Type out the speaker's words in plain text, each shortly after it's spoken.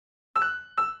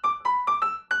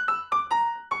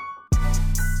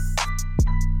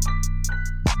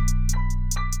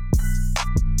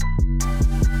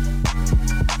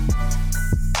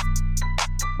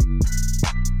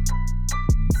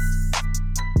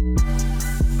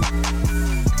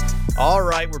All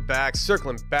right, we're back.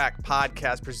 Circling Back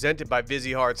podcast presented by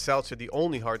Vizzy Hard Seltzer, the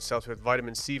only hard seltzer with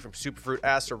vitamin C from Superfruit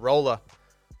Acerola.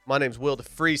 My name's Will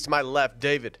DeFreeze. To my left,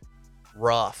 David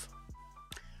Ruff.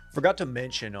 Forgot to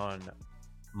mention on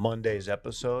Monday's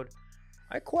episode,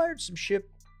 I acquired some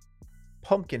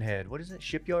Pumpkinhead. What is it?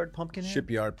 Shipyard Pumpkinhead?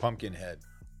 Shipyard Pumpkinhead.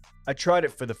 I tried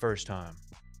it for the first time.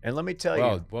 And let me tell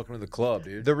you, Welcome to the club,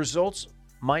 dude. the results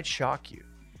might shock you.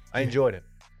 I enjoyed it.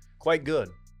 Quite good.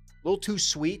 A little too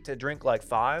sweet to drink like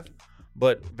 5,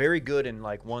 but very good in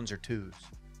like 1s or 2s.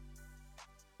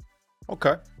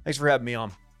 Okay. Thanks for having me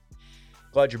on.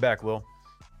 Glad you're back, Will.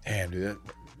 Damn, dude.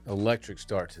 Electric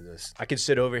start to this. I can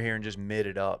sit over here and just mid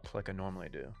it up like I normally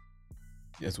do.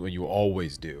 That's what you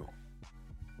always do.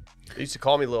 They used to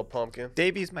call me Little Pumpkin.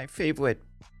 Davey's my favorite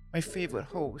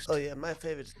host. Oh, yeah, my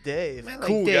favorite's Dave. I like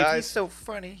Cool, Dave. guys. He's so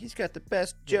funny. He's got the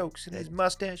best jokes, and his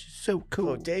mustache is so cool.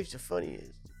 Oh, Dave's the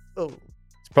funniest. Oh.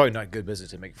 It's probably not good business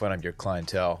to make fun of your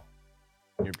clientele,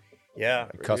 Yeah.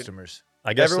 your customers.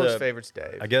 I guess Everyone's favorite's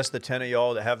Dave. I guess the 10 of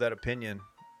y'all that have that opinion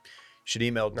should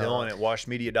email Dylan at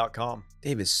washmedia.com.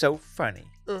 Dave is so funny.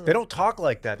 They don't talk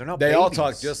like that. They're not They babies. all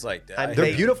talk just like that. And They're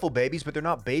Hey. beautiful babies, but they're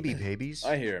not baby babies.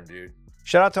 I hear him, dude.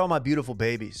 Shout out to all my beautiful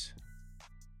babies.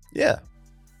 Yeah.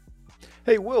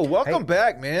 Hey, Will, welcome Hey.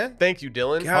 back, man. Thank you,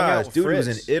 Dylan. God. out Gosh, with dude was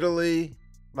in Fritz. Italy.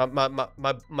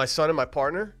 My son and my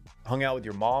partner. Hung out with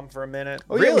your mom for a minute.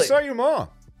 Oh, yeah, Really? we saw your mom.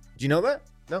 Did you know that?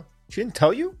 No. She didn't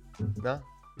tell you? No.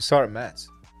 We saw her at Matt's.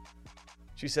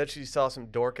 She said she saw some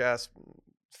dork-ass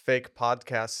fake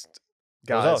podcast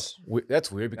That was guys. us.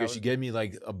 That's weird because was- she gave me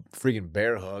like a freaking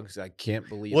bear hug. So I can't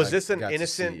believe Was I this an got to see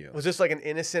innocent? you. Was this like an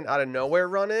innocent out of nowhere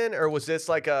run in, or was this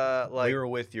like a like? We were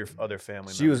with your other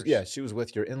family She members. was, she was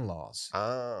with your in-laws.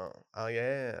 Oh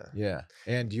yeah. Yeah.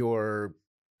 And your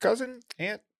cousin,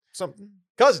 aunt, something?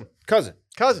 Cousin.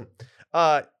 Cousin.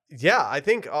 Yeah. I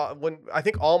think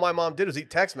all my mom did was eat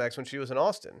Tex-Mex when she was in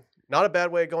Austin. Not a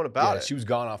bad way of going about Yeah, it. she was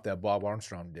gone off that Bob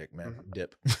Armstrong dick, man.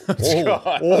 Dip.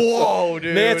 Whoa,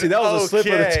 dude. Nancy, that was a slip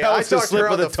of the Okay. tongue. I talked to her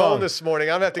on the phone tongue. this morning.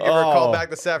 I'm gonna have to give her a call Oh, back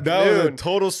this That was a afternoon.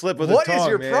 total slip of What the is tongue.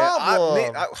 your man.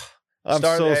 problem? I'm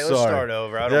Hey, so let's sorry. start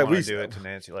over. I Yeah, don't want we- to do it to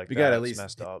Nancy like we that. gotta at It's least-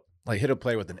 messed up. Like hit a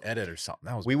play with an edit or something.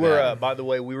 That was We were, bad. by the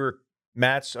way,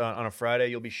 Matt's on a Friday.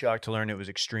 You'll be shocked to learn it was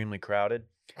extremely crowded.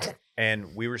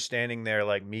 And we were standing there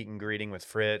like meet and greeting with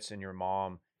Fritz and your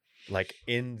mom, like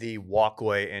in the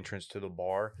walkway entrance to the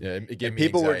bar. yeah, it gave And me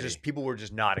people anxiety. were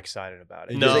just not excited about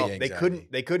it. It No. gave me They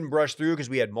anxiety. couldn't brush through because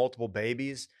we had multiple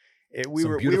babies. We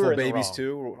Some were beautiful we were in the babies wrong.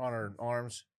 too were on our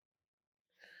arms.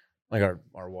 Like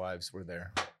our wives were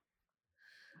there.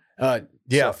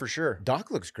 Yeah, so for sure. Doc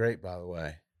looks great, by the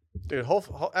way. Dude,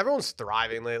 everyone's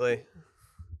thriving lately.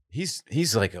 He's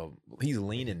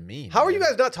lean and mean. How are you man.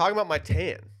 guys not talking about my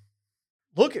tan?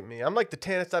 Look at me. I'm like the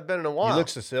tannest I've been in a while. You look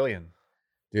Sicilian.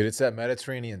 Dude, it's that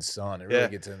Mediterranean sun. It really Yeah.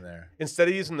 gets in there. Instead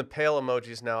of using the pale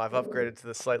emojis now, I've upgraded to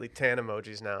the slightly tan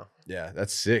emojis now. Yeah,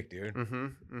 that's sick, dude.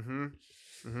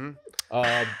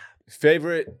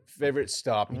 Favorite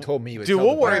stop? You told me. But Dude, tell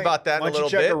we'll the- worry Alright, about that in why a don't you little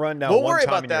check bit. a rundown We'll one worry time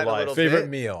about in that your in a life? little favorite bit.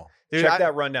 meal. Dude, Check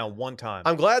that rundown one time.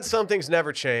 I'm glad some things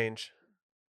never change.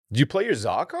 Did you play your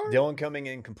Za card? Dylan coming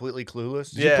in completely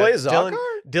clueless. Did you play a Za Dylan,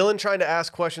 card? Dylan trying to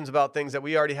ask questions about things that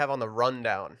we already have on the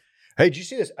rundown. Hey, did you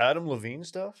see this Adam Levine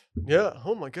stuff? Yeah.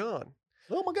 Oh my God.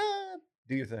 Oh my God.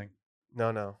 Do your thing.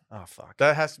 No. Oh, fuck.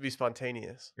 That has to be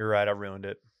spontaneous. You're right. I ruined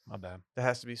it. My bad. That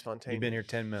has to be spontaneous. You've been here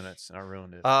 10 minutes and I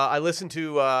ruined it. I listened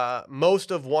to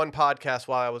most of one podcast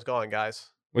while I was gone, guys.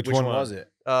 Which Which one one? was it?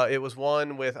 It was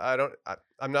one with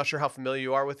I'm not sure how familiar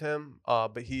you are with him,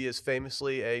 but he is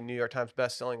famously a New York Times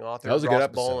best-selling author. That was a good Ross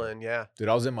episode. Bolin, yeah. Dude,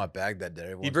 I was in my bag that day.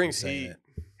 Everyone He was brings saying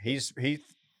heat. it. He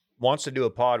wants to do a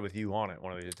pod with you on it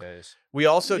one of these days. We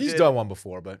also He's did. done one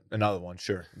before, but another one,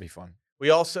 sure, it'd be fun. We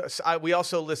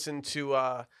also listened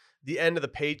to the end of the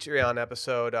Patreon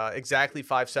episode, exactly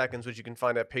 5 seconds, which you can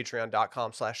find at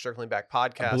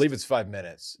patreon.com/circlingbackpodcast. I believe it's 5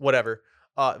 minutes. Whatever.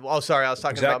 Sorry, I was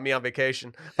talking about me on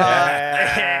vacation.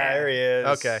 There he is.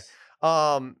 Okay.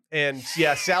 And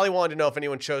yeah, Sally wanted to know if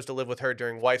anyone chose to live with her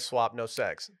during wife swap, no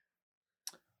sex.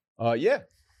 Yeah.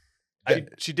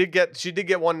 She did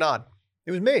get one nod. It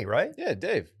was me, right? Yeah,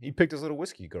 Dave. He picked his little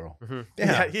whiskey girl.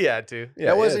 Yeah. He had to.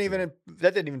 Yeah, that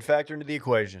didn't even factor into the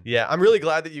equation. Yeah, I'm really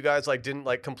glad that you guys didn't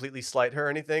completely slight her or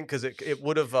anything, because it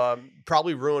would have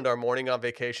probably ruined our morning on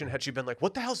vacation had she been like,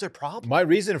 "What the hell's their problem?" My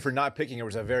reason for not picking her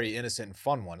was a very innocent and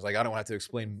fun one. It's like I don't have to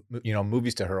explain,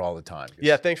 movies to her all the time.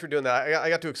 Yeah, thanks for doing that. I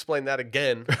got to explain that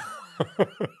again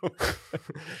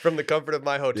from the comfort of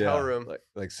my hotel room.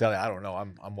 Like Sally, I don't know.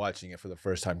 I'm watching it for the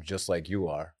first time, just like you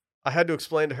are. I had to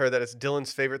explain to her that it's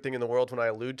Dylan's favorite thing in the world when I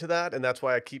allude to that, and that's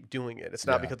why I keep doing it. It's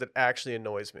not Yeah. because it actually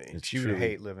annoys me. It's She would truly-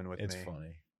 hate living with It's me.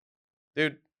 funny.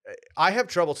 Dude, I have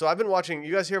trouble. So I've been watching,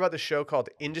 you guys hear about this show called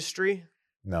Industry?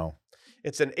 No.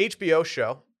 It's an HBO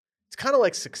show. It's kind of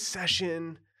like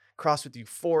Succession, crossed with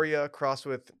Euphoria, crossed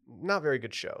with not very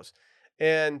good shows.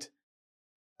 And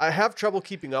I have trouble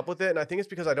keeping up with it. And I think it's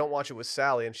because I don't watch it with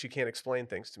Sally and she can't explain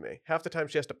things to me. Half the time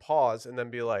she has to pause and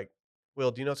then be like, Will,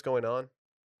 do you know what's going on?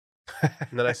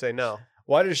 And then I say no.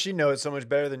 Why does she know it so much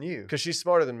better than you? Because she's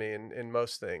smarter than me in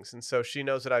most things. And so she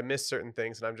knows that I miss certain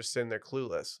things and I'm just sitting there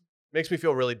clueless. Makes me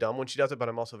feel really dumb when she does it, but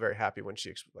I'm also very happy when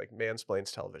she like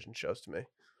mansplains television shows to me.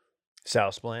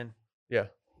 Southsplain. Yeah.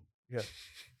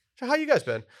 So how you guys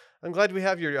been? I'm glad we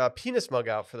have your penis mug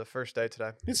out for the first day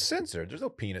today. It's censored. There's no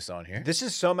penis on here. This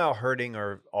is somehow hurting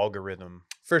our algorithm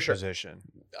For sure. position.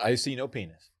 I see no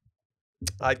penis.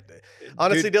 I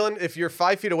honestly, Dylan, if you're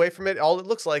 5 feet away from it, all it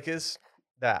looks like is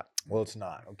that. Well, it's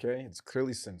not. Okay, it's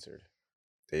clearly censored.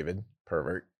 David,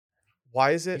 pervert.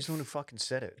 Why is He's it? the one who fucking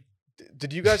said it.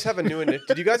 Did you guys have a new?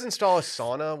 Did you guys install a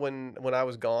sauna when I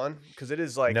was gone? Because it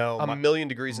is like No, a million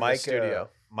degrees in the studio.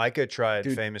 Micah tried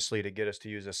Dude. famously to get us to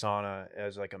use Asana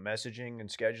as like a messaging and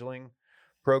scheduling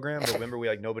program, but remember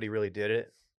nobody really did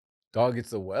it. Dog,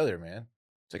 it's the weather, man.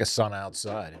 It's like a sauna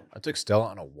outside. I took Stella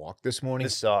on a walk this morning.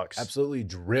 This sucks. Absolutely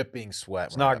dripping sweat.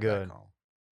 It's when I not got back good. home.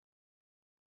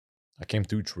 I came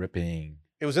through dripping.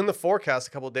 It was in the forecast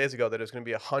a couple of days ago that it was going to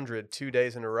be 100 2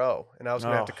 days in a row, and I was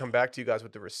going to have to Oh. come back to you guys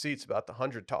with the receipts about the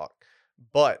 100 talk.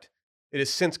 But it has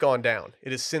since gone down.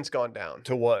 It has since gone down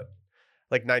To what?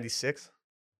 like 96.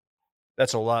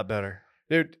 That's a lot better.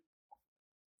 Dude,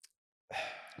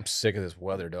 I'm sick of this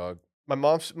weather, dog. my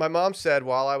mom said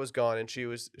while I was gone, and she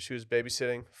was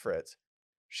babysitting Fritz.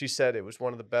 She said it was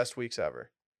one of the best weeks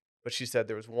ever, but she said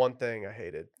there was one thing I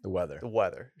hated: The weather. the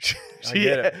weather. I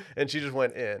get it. And she just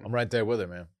went in. I'm right there with her,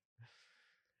 man.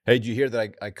 Hey, did you hear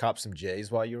that I copped some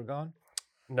J's while you were gone?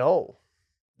 No,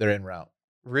 They're en route.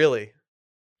 really.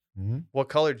 Mm-hmm. What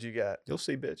color did you get? You'll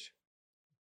see, bitch.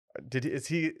 Is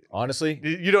he? Honestly,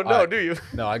 You don't know, I- do you?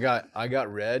 no. I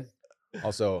got red.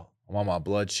 Also, I'm on my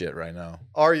blood shit right now.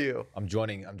 Are you? I'm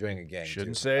joining a gang.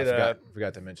 Shouldn't too. say I that.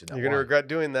 Forgot to mention that. You're gonna Why? regret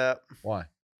doing that. Why?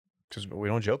 Because we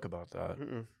don't joke about that.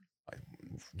 Mm-mm.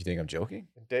 You think I'm joking?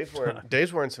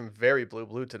 Dave's wearing some very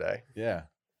blue today. Yeah.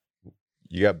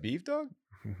 You got beef, dog?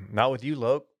 Not with you,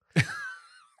 Loke.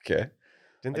 Okay.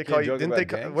 Didn't I they can't call you? joke Didn't about they?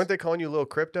 gangs. Weren't they calling you little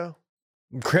crypto?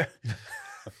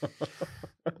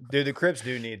 Dude, the Crips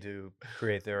do need to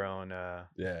create their own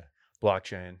Yeah.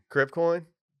 blockchain. Cripcoin?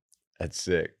 That's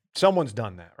sick. Someone's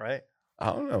done that, right? I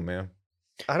don't know, man.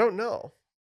 I don't know.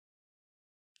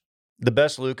 The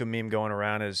best Luca meme going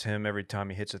around is him every time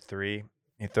he hits a three.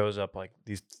 He throws up like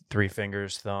these three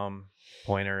fingers, thumb,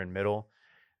 pointer, and middle.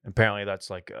 Apparently, that's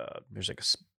like there's like a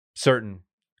certain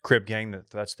Crip gang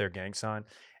that's their gang sign,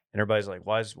 and everybody's like,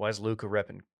 "Why is Luca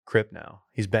repping Crip now?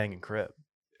 He's banging Crip,"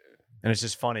 and it's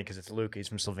just funny because it's Luca. He's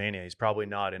from Slovenia. He's probably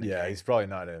not in a Yeah, gang. he's probably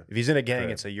not a. If he's in a gang,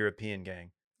 Crip. it's a European gang.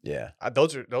 Yeah.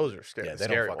 Those are scary. Yeah, they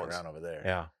scary don't fuck ones. around over there.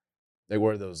 Yeah. They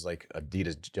wear those like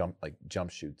Adidas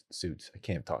jump suits. I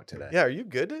can't talk today. Yeah, are you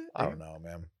good? I don't know,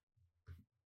 man.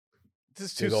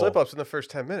 This is 2 Big ol'- slip ups in the first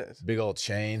 10 minutes. Big old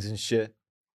chains and shit.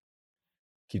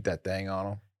 Keep that thing on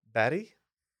them. Batty?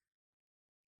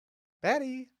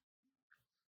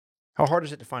 How hard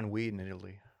is it to find weed in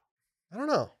Italy? I don't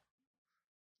know.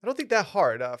 I don't think that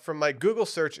hard. From my Google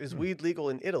search, is Hmm. weed legal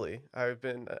in Italy? I've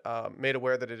been made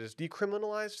aware that it is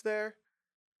decriminalized there,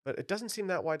 but it doesn't seem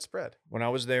that widespread. When I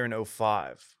was there in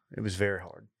 2005, it was very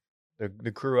hard.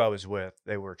 The crew I was with,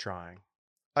 they were trying.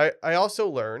 I also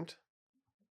learned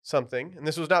something, and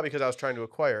this was not because I was trying to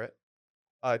acquire it.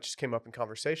 It just came up in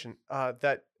conversation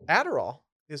that Adderall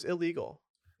is illegal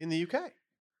in the UK.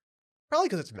 Probably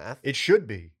because it's meth. It should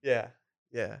be. Yeah.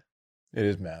 It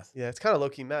is math. It's kind of low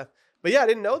key meth. But yeah, I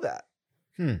didn't know that.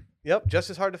 Hmm. Yep, just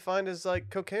as hard to find as like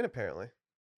cocaine, apparently.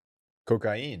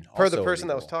 Cocaine. Per the also person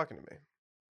that was illegal. talking to me,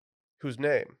 whose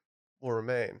name will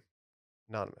remain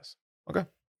anonymous. Okay.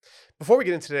 Before we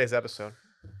get into today's episode,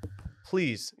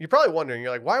 please, you're probably wondering, you're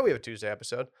like, why do we have a Tuesday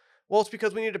episode? Well, it's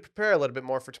because we need to prepare a little bit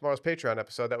more for tomorrow's Patreon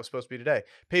episode that was supposed to be today.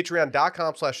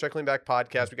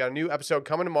 Patreon.com/circlingbackpodcast. We got a new episode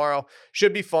coming tomorrow.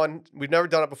 Should be fun. We've never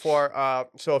done it before.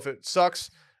 So if it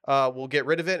sucks, we'll get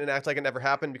rid of it and act like it never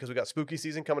happened because we got spooky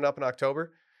season coming up in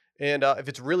October. And if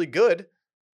it's really good,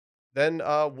 then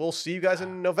we'll see you guys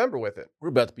in November with it. We're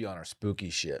about to be on our spooky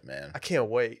shit, man. I can't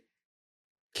wait.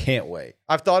 Can't wait.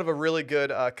 I've thought of a really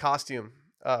good costume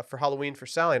for Halloween for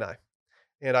Sally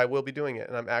and I will be doing it.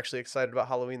 And I'm actually excited about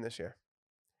Halloween this year.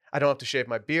 I don't have to shave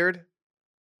my beard.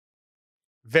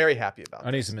 Very happy about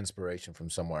I need this. some inspiration from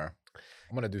somewhere.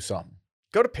 I'm gonna do something.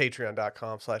 Go to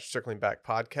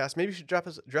patreon.com/circlingbackpodcast. Maybe you should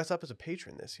dress up as a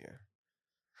patron this year.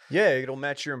 Yeah, it'll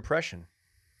match your impression.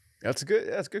 That's a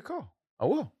good call. I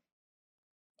will.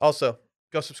 Also,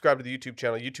 go subscribe to the YouTube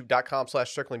channel,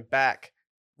 youtube.com/circlingback.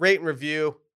 Rate and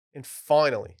review. And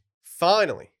finally,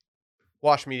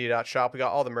 washmedia.shop. We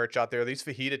got all the merch out there. These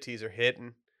fajita tees are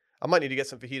hitting. I might need to get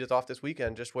some fajitas off this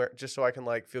weekend just so I can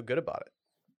like feel good about it.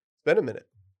 It's been a minute.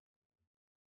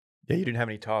 Yeah, you didn't have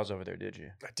any taws over there, did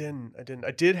you? I didn't.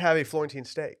 I did have a Florentine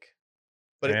steak.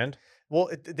 But And?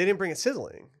 they didn't bring it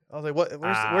sizzling. I was like, what?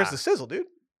 Where's the sizzle, dude?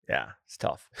 Yeah, it's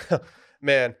tough.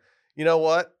 Man, you know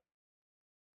what?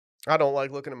 I don't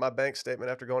like looking at my bank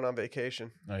statement after going on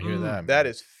vacation. I hear that. That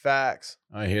man. is facts.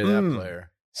 I hear that,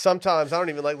 player. Sometimes I don't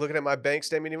even like looking at my bank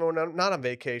statement even when I'm not on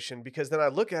vacation, because then I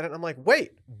look at it and I'm like,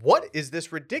 wait, what is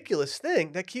this ridiculous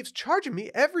thing that keeps charging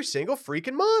me every single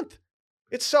freaking month?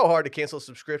 It's so hard to cancel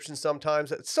subscriptions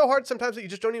sometimes. It's so hard sometimes that you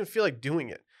just don't even feel like doing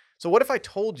it. So what if I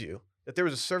told you that there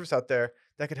was a service out there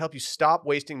that could help you stop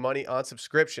wasting money on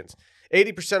subscriptions?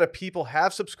 80% of people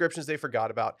have subscriptions they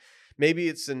forgot about. Maybe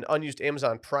it's an unused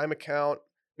Amazon Prime account.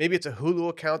 Maybe it's a Hulu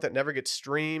account that never gets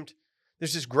streamed.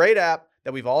 There's this great app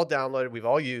that we've all downloaded, we've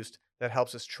all used, that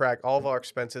helps us track all of our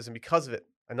expenses. And because of it,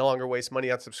 I no longer waste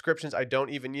money on subscriptions I don't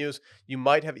even use. You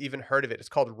might have even heard of it. It's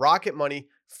called Rocket Money,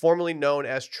 formerly known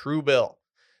as Truebill.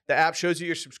 The app shows you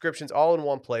your subscriptions all in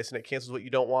one place, and it cancels what you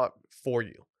don't want for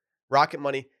you. Rocket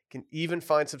Money can even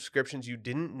find subscriptions you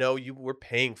didn't know you were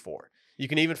paying for. You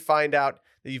can even find out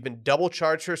that you've been double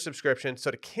charged for a subscription.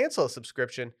 So to cancel a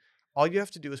subscription, all you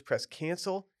have to do is press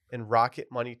cancel, and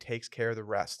Rocket Money takes care of the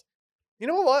rest. You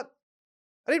know what?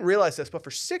 I didn't realize this, but for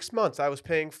 6 months I was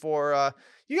paying for,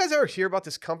 you guys ever hear about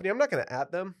this company? I'm not going to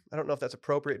add them. I don't know if that's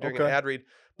appropriate during an ad read,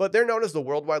 but they're known as the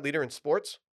worldwide leader in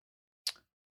sports.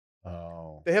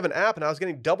 Oh. They have an app, and I was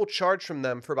getting double charged from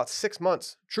them for about 6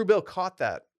 months. Truebill caught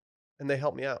that, and they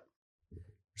helped me out.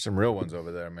 Some real ones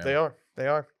over there, man. They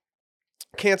are.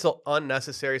 Cancel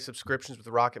unnecessary subscriptions with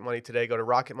Rocket Money today. Go to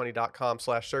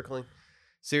rocketmoney.com/circling.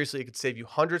 Seriously, it could save you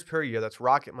hundreds per year. That's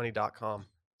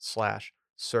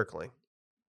rocketmoney.com/circling.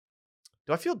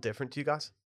 Do I feel different to you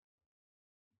guys?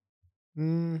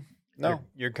 No.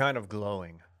 You're kind of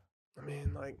glowing. I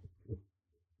mean, like,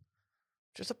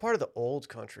 just a part of the old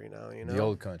country now, you know? The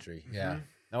old country. Yeah.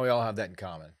 Now we all have that in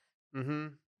common.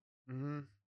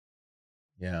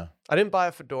 Yeah. I didn't buy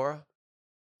a fedora.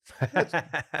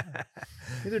 Neither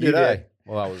You did I. did.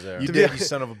 Well, I was there. You To did, be- you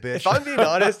son of a bitch.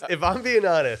 If I'm being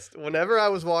honest, whenever I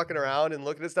was walking around and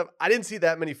looking at stuff, I didn't see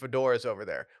that many fedoras over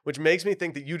there, which makes me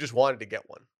think that you just wanted to get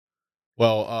one.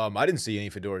 Well, I didn't see any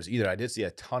fedoras either. I did see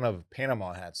a ton of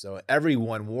Panama hats, so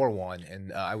everyone wore one,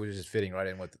 and I was just fitting right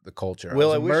in with the culture.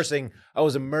 Will, I I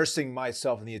was immersing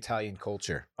myself in the Italian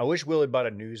culture. I wish Willie bought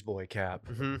a newsboy cap.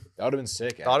 That would have been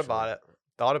sick. Thought about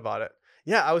it.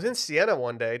 Yeah, I was in Siena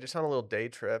one day, just on a little day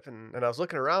trip, and I was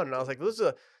looking around, and I was like, there's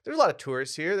a lot of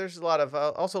tourists here. There's a lot of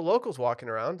also locals walking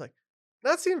around. Like,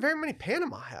 not seeing very many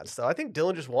Panama hats, though. I think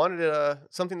Dylan just wanted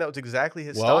something that was exactly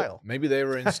his style. Maybe they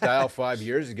were in style 5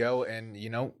 years ago, and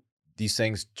these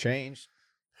things changed,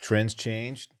 trends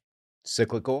changed,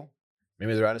 cyclical.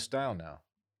 Maybe they're out of style now.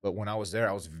 But when I was there,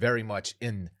 I was very much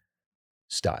in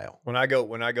style. When I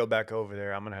go back over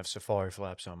there, I'm gonna have safari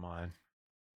flaps on mine.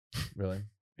 Really?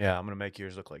 Yeah, I'm gonna make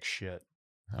yours look like shit.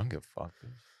 I don't give a fuck.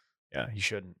 Yeah, you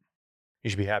shouldn't. You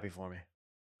should be happy for me.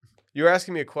 You were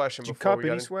asking me a question Did you before cop we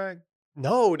got any in. swag?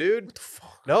 No, dude. What the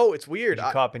fuck? No, it's weird. Did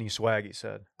you cop any swag? He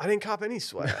said. I didn't cop any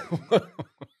swag.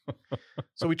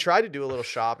 So we tried to do a little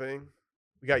shopping.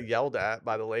 We got yelled at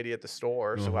by the lady at the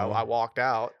store, so I walked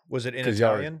out. Was it in 'Cause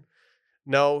y'all are- Italian?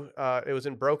 No, it was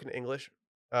in broken English.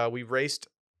 We raced.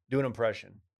 Do an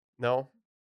impression. No,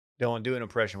 Dylan, do an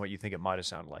impression. What you think it might have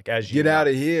sounded like? As you Get out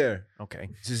know. of here. Okay.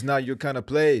 This is not your kind of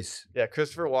place. yeah,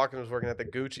 Christopher Walken was working at the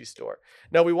Gucci store.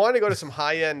 No, we wanted to go to some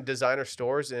high-end designer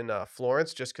stores in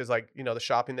Florence, just because, the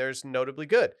shopping there is notably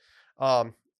good.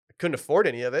 I couldn't afford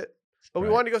any of it, but we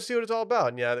Right. wanted to go see what it's all about.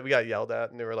 And yeah, we got yelled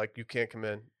at, and they were like, "You can't come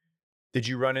in." Did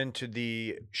you run into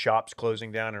the shops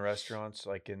closing down and restaurants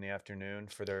like in the afternoon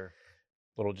for their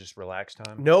little just relax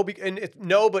time? No, but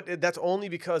that's only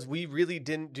because we really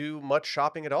didn't do much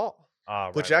shopping at all,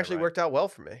 which actually worked out well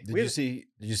for me. Did We you see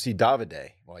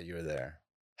Davide while you were there?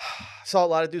 saw a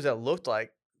lot of dudes that looked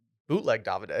like bootleg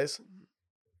Davides.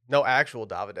 No actual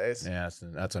Davides. Yeah,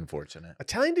 that's unfortunate.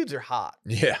 Italian dudes are hot,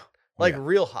 Yeah. like Yeah.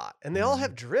 real hot, and they all Mhm.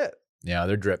 have drip. Yeah,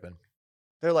 they're dripping.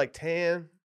 They're like tan.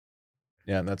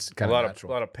 Yeah, that's A kind lot of of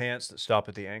natural. lot of pants that stop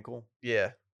at the ankle.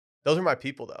 Yeah, those are my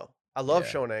people though. I love Yeah.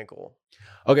 showing ankle.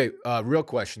 Okay, real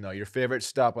question though. Your favorite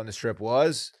stop on this trip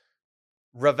was?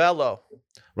 Ravello.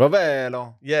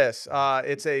 Ravello. Yes,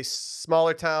 it's a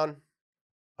smaller town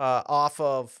off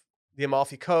of the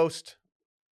Amalfi Coast.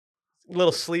 A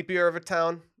little sleepier of a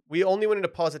town. We only went into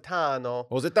Positano.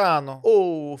 Positano.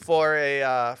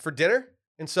 For dinner,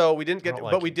 and so we didn't I get, don't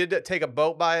but like we it. did take a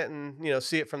boat by it and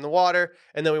see it from the water,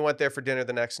 and then we went there for dinner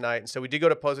the next night. And so we did go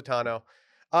to Positano.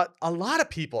 A lot of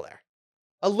people there,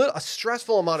 a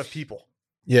stressful amount of people.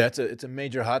 Yeah, it's a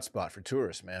major hotspot for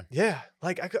tourists, man. Yeah,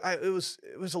 like it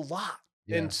was a lot.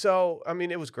 Yeah. And so I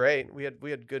mean, it was great. We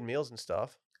had good meals and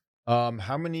stuff.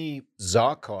 How many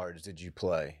ZA cards did you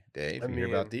play, Dave? I You hear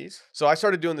about mean, these? So I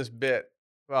started doing this bit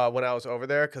when I was over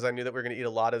there because I knew that we were going to eat a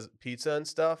lot of pizza and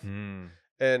stuff. Mm.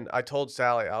 And I told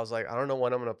Sally, I was like, I don't know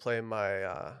when I'm going to play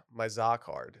my my ZA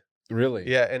card. Really?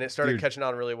 Yeah, and it started Dude, catching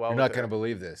on really well. You're with not her. going to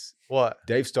believe this. What?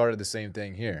 Dave started the same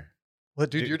thing here. What,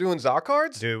 dude? Dude. You're doing ZA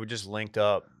cards? Dude, we just linked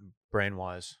up brain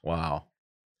wise. Wow.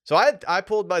 So I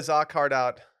pulled my ZA card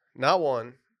out not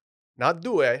one, not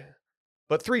due,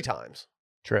 but 3 times.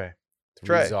 Trey. Three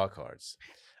Trey. ZA cards.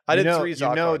 I did you know, 3 ZA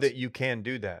You know cards. that you can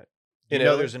do that. You In know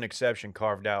Italy? there's an exception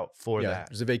carved out for Yeah, that.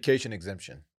 there's a vacation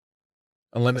exemption.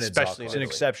 Unlimited Especially in It's an Italy.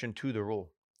 exception to the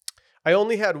rule. I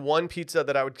only had one pizza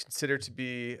that I would consider to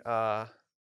be a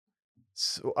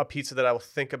pizza that I will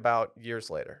think about years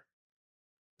later.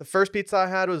 The first pizza I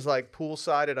had was like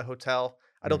poolside at a hotel.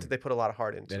 I don't Mm. think they put a lot of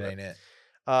heart into That it. ain't it.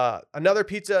 Another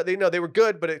pizza, they were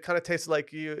good, but it kind of tasted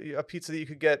like a pizza that you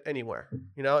could get anywhere.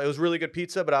 It was really good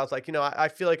pizza, but I was like, I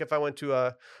feel like if I went to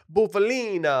a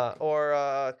Bufalina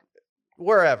or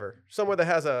wherever, somewhere that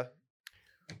has a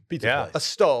Pizza Yeah. place. a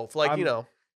stove, like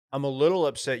I'm a little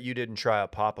upset you didn't try a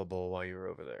Papa Bowl while you were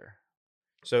over there.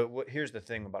 So here's the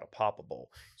thing about a Papa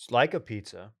Bowl. It's like a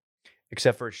pizza,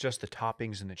 except for it's just the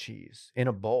toppings and the cheese in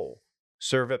a bowl,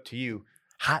 served up to you,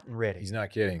 hot and ready. He's not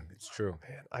kidding. It's true.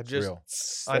 man, I It's just real.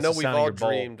 I That's know the we've sound of all your bowl.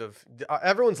 dreamed of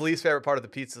everyone's least favorite part of the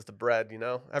pizza is the bread.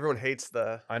 Everyone hates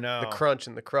the I know. crunch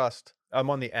and the crust. I'm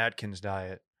on the Atkins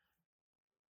diet.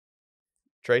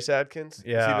 Trace Adkins, has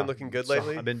he Yeah. been looking good So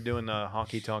lately? I've been doing the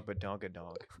honky tonk but donka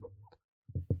donk.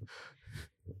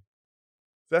 Is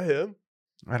that him?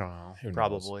 I don't know. Who knows?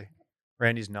 Probably.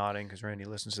 Randy's nodding because Randy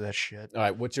listens to that shit. All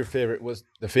right, what's your favorite? What's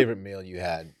the favorite meal you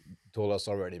had? You told us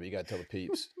already, but you got to tell the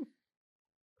peeps.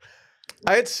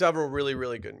 I had several really,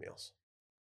 really good meals.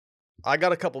 I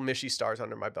got a couple Michelin stars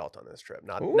under my belt on this trip.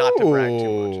 Not to brag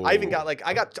too much. I even got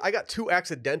I got 2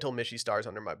 accidental Michelin stars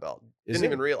under my belt. Isn't Didn't it-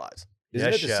 even realize.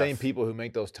 Isn't Yes, it the same chef. people who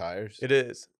make those tires? It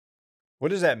is. What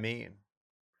does that mean?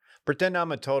 Pretend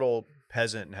I'm a total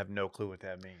peasant and have no clue what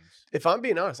that means. If I'm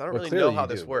being honest, I don't Well, really clearly know how you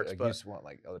this do, works, like, you but just want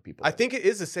like other people. I to- think it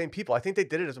is the same people. I think they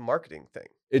did it as a marketing thing.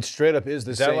 it straight up is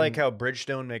the Is same. that like how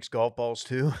Bridgestone makes golf balls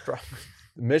too?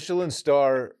 Michelin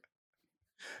star?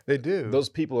 They do. Those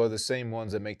people are the same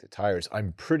ones that make the tires.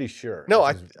 I'm pretty sure. No,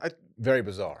 which is very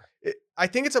bizarre. I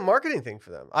think it's a marketing thing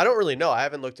for them. I don't really know. I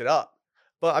haven't looked it up.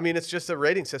 But I mean, it's just a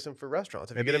rating system for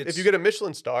restaurants. If Maybe if you get a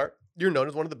Michelin star, you're known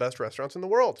as one of the best restaurants in the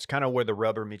world. It's kind of where the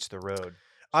rubber meets the road,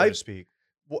 so I- to speak.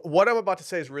 What I'm about to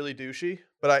say is really douchey,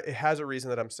 but it has a reason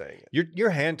that I'm saying it.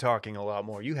 You're hand talking a lot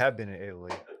more. You have been in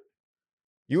Italy.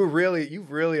 You've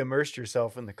really immersed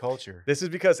yourself in the culture. This is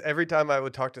because every time I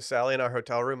would talk to Sally in our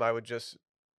hotel room, I would just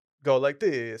go like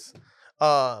this.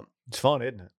 It's fun,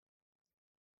 isn't it?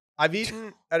 I've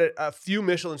eaten at a few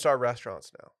Michelin star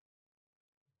restaurants now.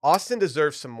 Austin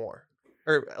deserves some more,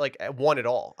 or like one at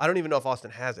all. I don't even know if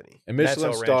Austin has any. A That's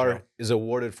Michelin El star Rancho. is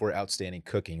awarded for outstanding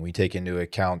cooking. We take into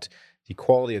account the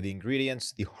quality of the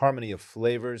ingredients, the harmony of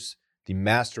flavors, the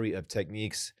mastery of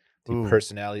techniques, the Ooh.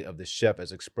 personality of the chef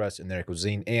as expressed in their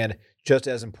cuisine, and just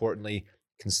as importantly,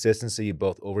 consistency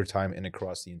both over time and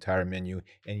across the entire menu.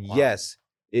 And Wow. yes,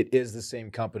 it is the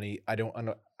same company. I don't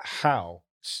know how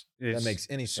It's makes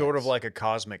any sort of sense. like a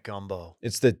cosmic gumbo.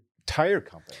 it's the tire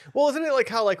company. Well, isn't it like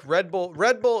how like Red Bull?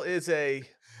 Red Bull is an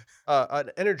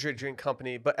energy drink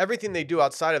company, but everything they do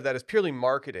outside of that is purely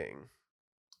marketing.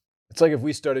 It's like if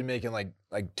we started making like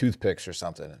toothpicks or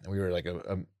something, and we were like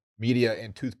a media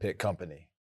and toothpick company.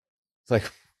 It's like,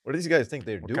 what do these guys think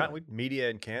they're What doing? kind- media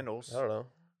and candles. I don't know.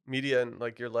 Media and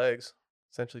like your legs,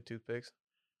 essentially toothpicks.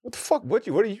 What the fuck? What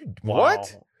are you? Wow.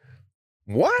 What?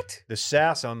 What? The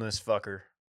sass on this fucker.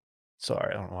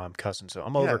 Sorry, I don't know why I'm cussing. So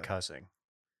I'm Yeah. over cussing.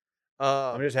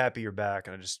 I'm Um, just happy you're back,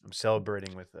 and I'm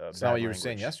celebrating with. That's not what you were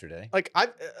saying yesterday. like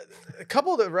a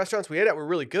couple of the restaurants we ate at were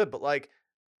really good, but like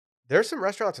there's some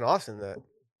restaurants in Austin that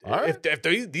All if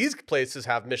these places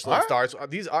have Michelin All stars,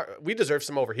 we deserve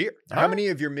some over here. How many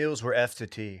of your meals were F to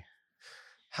T?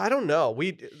 I don't know.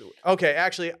 Okay,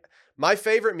 actually, my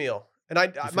favorite meal, and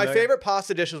my familiar? favorite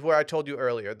pasta dish is where I told you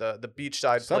earlier, the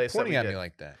beachside Stop place. pointing that at we me did.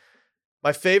 like that.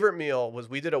 My favorite meal was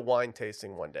we did a wine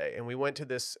tasting one day, and we went to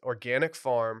this organic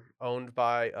farm owned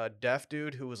by a deaf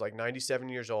dude who was like 97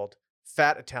 years old,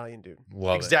 fat Italian dude.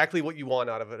 Love Exactly what you want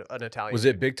out of an Italian. Was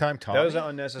dude. it big time Tommy? That was an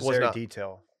unnecessary not.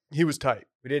 detail. He was tight.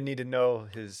 We didn't need to know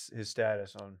his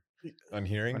status on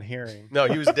hearing. hearing. No,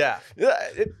 he was deaf. Yeah,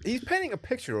 he's painting a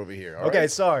picture over here. all Okay,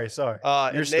 right? sorry.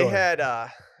 And Your they story. had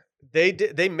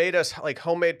they made us like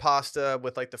homemade pasta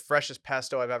with like the freshest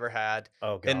pesto I've ever had.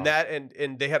 Oh god. And that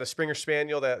and they had a Springer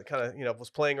Spaniel that kind of was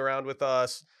playing around with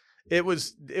us. It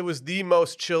was the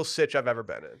most chill sitch I've ever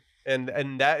been in,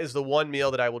 and that is the one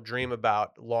meal that I will dream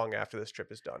about long after this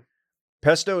trip is done.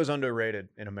 Pesto is underrated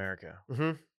in America.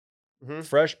 Mm-hmm.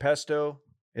 Fresh pesto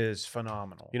is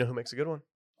phenomenal. You know who makes a good one?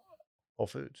 Whole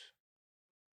Foods.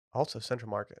 Also Central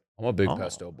Market. I'm a big Oh.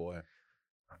 pesto boy.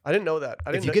 I didn't know that. I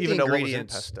If didn't you get even the know what was in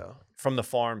ingredients- pesto. From the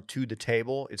farm to the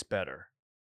table, it's better.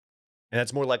 And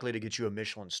that's more likely to get you a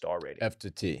Michelin star rating. F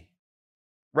to T.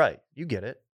 Right. You get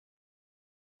it.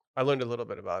 I learned a little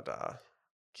bit about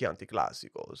Chianti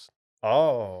Classicos.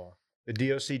 Oh. The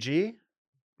DOCG?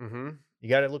 Mm-hmm. You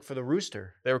got to look for the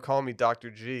rooster. They were calling me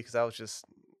Dr. G because I was just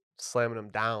slamming them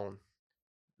down.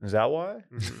 Is that why?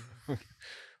 Mhm.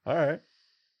 All right.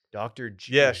 Dr.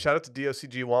 G. Yeah, shout out to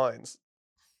DOCG Wines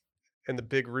and the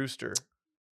Big Rooster.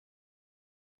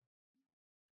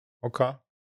 Okay.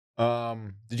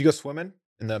 Did you go swimming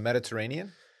in the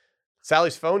Mediterranean?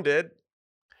 Sally's phone did.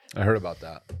 I heard about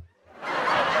that.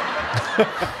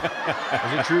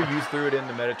 Is it true you threw it in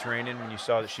the Mediterranean when you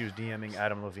saw that she was DMing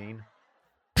Adam Levine?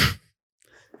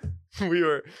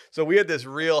 We had this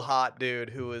real hot dude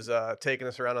who was taking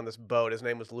us around on this boat. His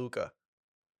name was Luca.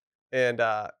 And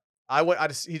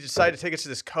he decided to take us to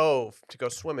this cove to go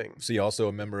swimming. So you also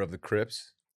a member of the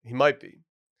Crips? He might be.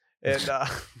 And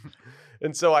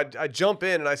and so I jump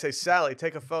in and I say, Sally,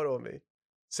 take a photo of me.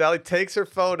 Sally takes her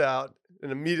phone out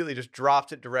and immediately just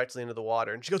dropped it directly into the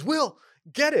water. And she goes, Will,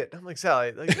 get it. I'm like,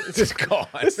 Sally, like, It's gone.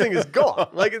 this thing is gone.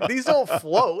 Like, these don't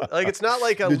float. Like, it's not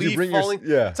like a Did you leaf bring falling.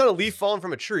 yeah. It's not a leaf falling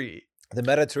from a tree. The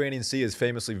Mediterranean Sea is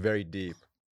famously very deep.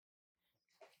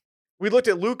 We looked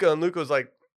at Luca and Luca was like,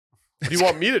 what do you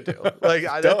want me to do? Like,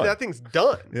 done. that thing's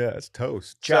done. Yeah, it's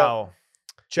toast. Ciao.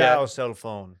 Ciao, Yeah. cell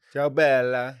phone. Ciao,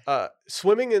 Bella.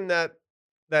 Swimming in that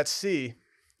sea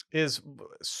is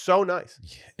so nice.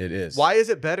 It is. Why is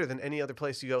it better than any other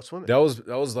place you go swimming? That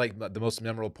was like the most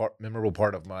memorable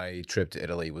part of my trip to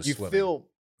Italy was You swimming. feel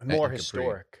more Capri.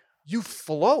 historic. You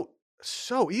float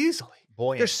so easily.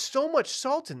 Buoyant. There's so much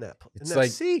salt in that It's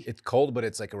like sea. it's cold, but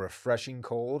it's like a refreshing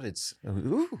cold. It's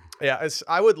ooh. Yeah,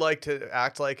 I would like to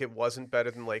act like it wasn't better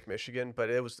than Lake Michigan, but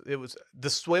it was the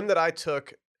swim that I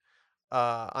took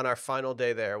on our final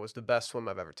day there was the best swim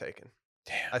I've ever taken.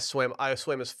 Damn. I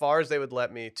swam as far as they would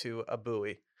let me to a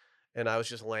buoy, and I was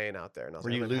just laying out there. And I was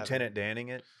Were like, you I'm in heaven. Lieutenant Danning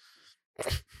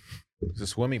it? It's a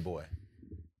swimmy boy.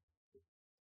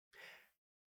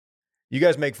 You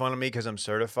guys make fun of me because I'm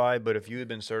certified, but if you had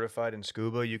been certified in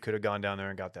scuba, you could have gone down there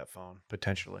and got that phone,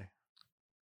 potentially.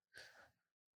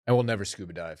 I will never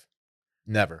scuba dive.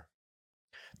 Never.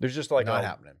 There's just like Not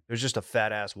happening. there's just a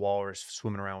fat ass walrus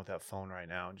swimming around with that phone right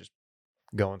now and just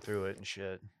going through it and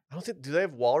shit. I don't think. Do they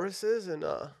have walruses? And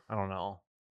I don't know.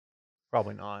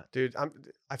 Probably not. dude,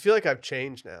 I feel like I've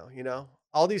changed now. You know,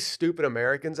 all these stupid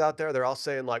Americans out there, they're all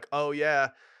saying like, "Oh yeah,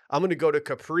 I'm gonna go to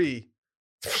Capri."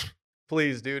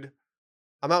 Please, dude.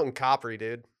 I'm out in Capri,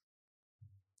 dude.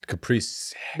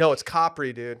 Caprice. No, it's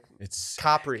Capri, dude. It's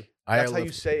Capri. That's how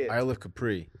you say it. I live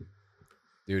Capri.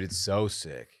 Dude, it's so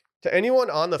sick. To anyone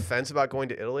on the fence about going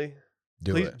to Italy,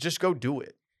 Do please it. just go do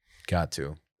it. Got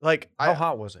to. Like How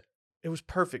hot was it? it was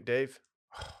perfect, Dave.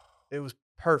 It was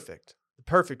perfect. The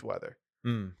perfect weather.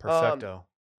 Perfecto.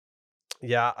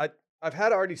 Yeah, I've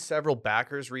had already several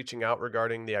backers reaching out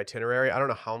regarding the itinerary. I don't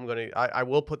know how I'm going to I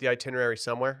will put the itinerary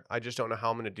somewhere. I just don't know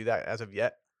how I'm going to do that as of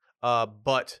yet.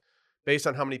 But based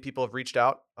on how many people have reached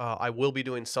out, I will be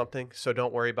doing something. So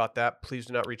don't worry about that. Please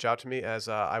do not reach out to me, as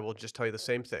I will just tell you the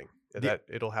same thing, that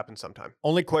it'll happen sometime.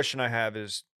 Only question I have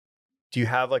is, do you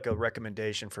have like a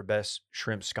recommendation for best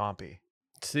shrimp scampi?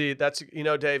 See, that's,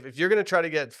 Dave, if you're going to try to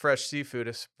get fresh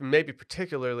seafood, maybe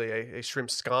particularly a shrimp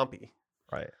scampi.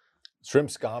 Right. Shrimp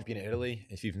scampi in Italy.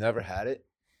 If you've never had it,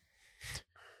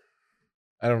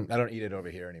 I don't eat it over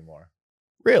here anymore.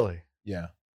 Really? Yeah.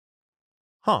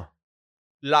 Huh.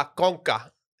 La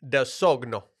Conca del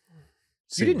Sogno.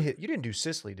 You didn't do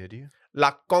Sicily, did you?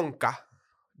 La Conca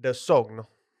del Sogno.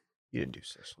 You didn't do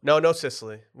Sicily. No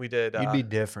Sicily. We did. You'd be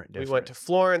different. We went to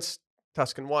Florence,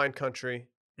 Tuscan wine country,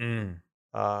 Mm.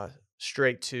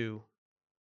 straight to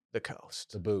the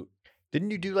coast. The boot.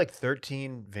 Didn't you do like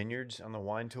 13 vineyards on the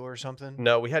wine tour or something?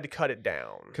 No, we had to cut it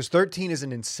down. Because 13 is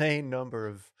an insane number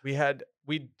of. We had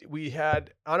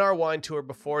on our wine tour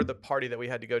before the party that we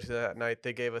had to go to that night,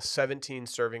 they gave us 17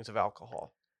 servings of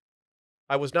alcohol.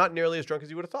 I was not nearly as drunk as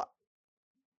you would have thought.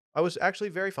 I was actually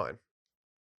very fine.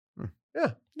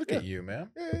 Yeah. Look at you, man.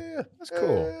 Yeah. That's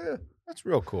cool. Yeah. That's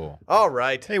real cool. All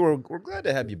right. Hey, we're glad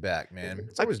to have you back, man.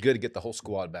 It's always good to get the whole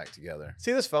squad back together.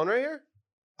 See this phone right here?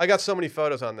 I got so many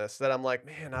photos on this that I'm like,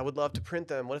 man, I would love to print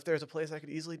them. What if there's a place I could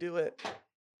easily do it?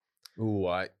 Ooh,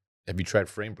 have you tried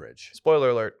FrameBridge? Spoiler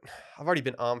alert. I've already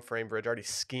been on FrameBridge, already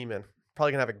scheming.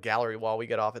 Probably gonna have a gallery wall we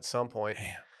get off at some point.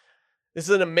 Damn. This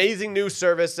is an amazing new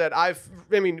service that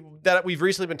that we've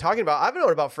recently been talking about. I've known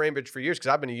about FrameBridge for years because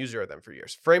I've been a user of them for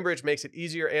years. FrameBridge makes it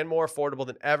easier and more affordable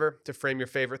than ever to frame your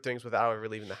favorite things without ever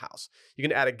leaving the house. You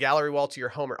can add a gallery wall to your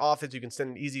home or office. You can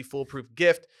send an easy, foolproof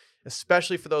gift,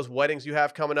 especially for those weddings you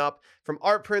have coming up. From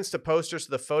art prints to posters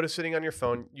to the photos sitting on your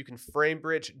phone, you can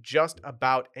FrameBridge just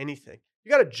about anything. You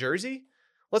got a jersey?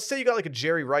 Let's say you got like a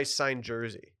Jerry Rice signed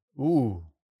jersey. Ooh.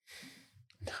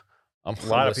 A A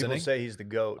lot of people say he's the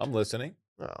GOAT. I'm listening.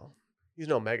 Oh, he's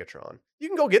no Megatron. You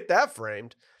can go get that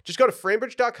framed. Just go to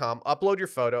framebridge.com, upload your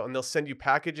photo, and they'll send you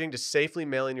packaging to safely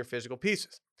mail in your physical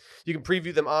pieces. You can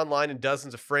preview them online in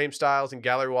dozens of frame styles and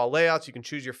gallery wall layouts. You can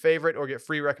choose your favorite or get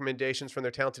free recommendations from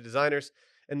their talented designers.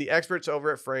 And the experts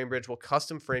over at FrameBridge will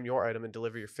custom frame your item and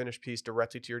deliver your finished piece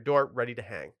directly to your door, ready to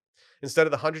hang. Instead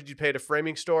of the hundreds you pay at a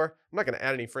framing store, I'm not going to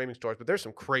add any framing stores, but there's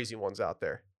some crazy ones out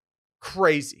there.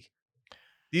 Crazy.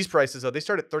 These prices, though, they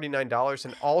start at $39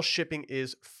 and all shipping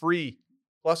is free.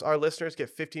 Plus, our listeners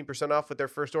get 15% off with their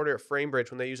first order at FrameBridge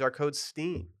when they use our code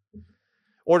STEAM.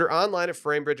 Order online at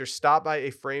FrameBridge or stop by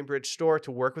a FrameBridge store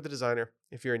to work with a designer.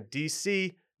 If you're in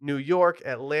DC, New York,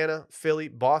 Atlanta, Philly,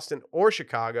 Boston, or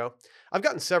Chicago, I've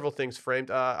gotten several things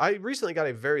framed. I recently got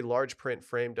a very large print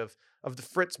framed of the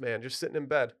Fritz man just sitting in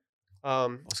bed.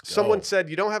 Someone said,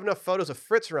 you don't have enough photos of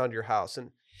Fritz around your house,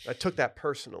 and I took that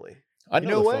personally. I know,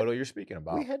 know the what? photo you're speaking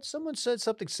about. We had someone said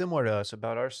something similar to us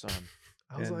about our son.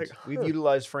 I was and like, we've huh.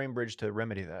 utilized FrameBridge to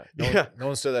remedy that. No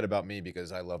one said that about me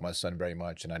because I love my son very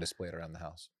much and I display it around the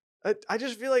house. I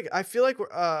just feel like I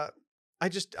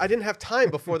didn't have time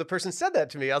before the person said that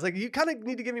to me. I was like, you kind of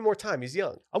need to give me more time. He's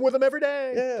young. I'm with him every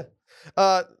day.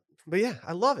 Yeah. But yeah,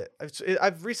 I love it.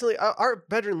 I've recently, our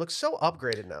bedroom looks so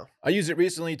upgraded now. I used it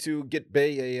recently to get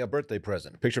Bay a birthday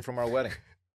present, a picture from our wedding.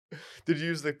 Did you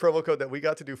use the promo code that we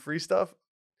got to do free stuff?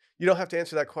 You don't have to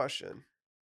answer that question.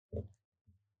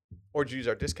 Or did you use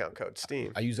our discount code,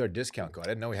 Steam? I used our discount code. I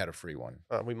didn't know we had a free one.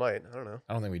 We might. I don't know.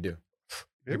 I don't think we do.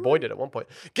 Your boy did at one point.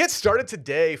 Get started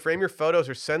today. Frame your photos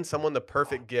or send someone the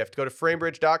perfect gift. Go to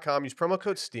framebridge.com, use promo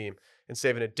code STEAM, and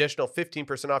save an additional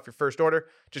 15% off your first order.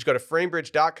 Just go to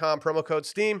framebridge.com, promo code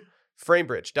STEAM,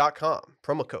 framebridge.com,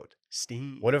 promo code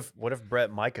STEAM. What if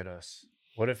Brett mic'd us?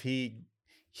 What if he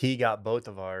got both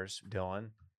of ours, Dylan,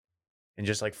 and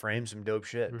just like framed some dope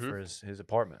shit for his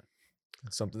apartment?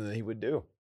 It's something that he would do.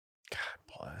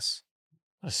 God bless.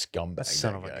 What a scumbag That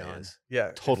son of a guy gun. is.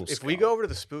 Yeah. Total If we scum. go over to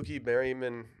the spooky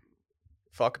Merriman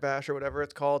fuck bash or whatever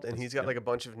it's called, and he's got like a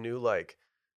bunch of new like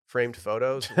framed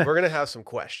photos, we're going to have some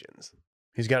questions.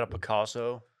 He's got a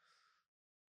Picasso.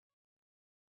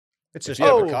 It's If just you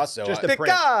have Oh, Picasso, just I- a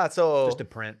print. Picasso. Just a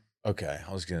print. okay.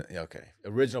 I was gonna. Yeah, okay.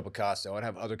 Original Picasso. I'd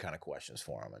have other kind of questions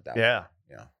for him at that. Yeah. Point.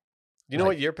 Yeah. You know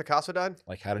like- what year Picasso died?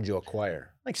 Like, how did you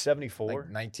acquire? Like 74. Like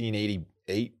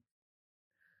 1988.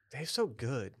 He's so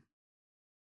good.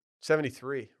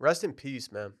 73. Rest in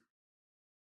peace, man.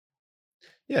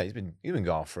 Yeah, he's been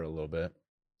gone for a little bit.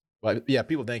 But yeah,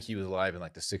 people think he was alive in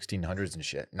like the 1600s and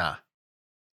shit. Nah.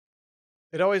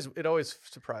 It always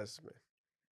surprises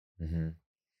me. Mm-hmm.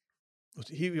 Was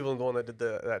he even the one that did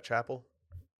that chapel?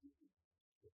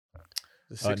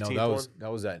 The 16th No, one?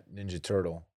 that was that Ninja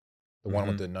Turtle, the one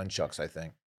with the nunchucks, I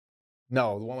think.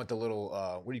 No, the one with the little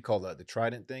what do you call that? The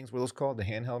trident things? What are those called? The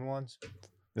handheld ones?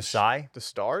 The Psy? The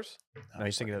stars? No,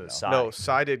 he's thinking of the fucking Psy. No,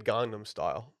 sided Gangnam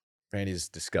style. Randy's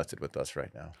disgusted with us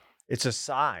right now. It's a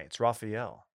Psy. It's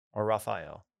Raphael. Or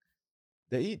Raphael.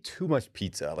 They eat too much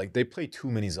pizza. Like they play too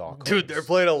many Zocos. Dude, they're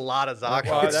playing a lot of Zocos.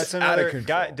 Well, Well, It's that's out of another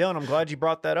guy. control. Dylan, I'm glad you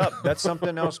brought that up. That's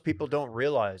something else people don't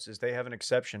realize is they have an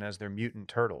exception as their mutant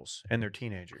turtles and they're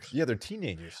teenagers. Yeah, they're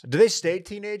teenagers. Do they stay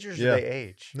teenagers or Yeah. do they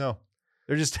age? No.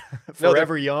 They're just No,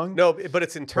 forever young? No, but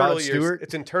it's in turtle Rod years. Stewart?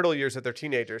 It's in turtle years that they're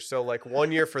teenagers. So like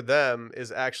 1 year for them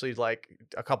is actually like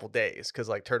a couple days because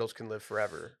like turtles can live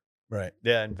forever. Right.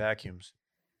 Yeah, and vacuums.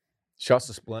 Shouts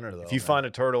to Splinter though. If you man. find a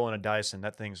turtle in a Dyson,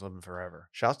 that thing's living forever.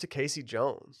 Shouts to Casey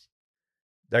Jones.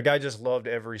 That guy just loved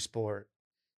every sport.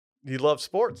 He loves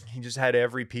sports. He just had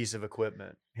every piece of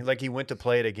equipment. He went to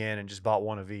play it again and just bought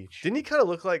one of each. Didn't he kind of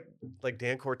look like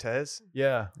Dan Cortez?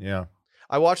 Yeah. Yeah.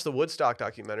 I watched the Woodstock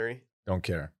documentary. Don't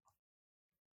care.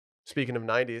 Speaking of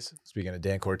 90s. Speaking of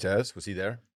Dan Cortez, was he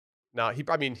there? No, he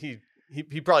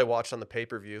probably watched on the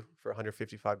pay-per-view for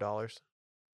 $155.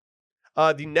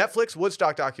 The Netflix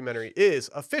Woodstock documentary is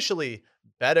officially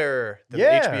better than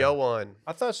Yeah. the HBO one.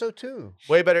 I thought so too.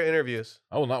 Way better interviews.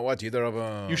 I will not watch either of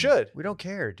them. You should. We don't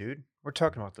care, dude. We're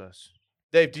talking about this.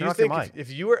 Dave, do Turn you off your think mic. if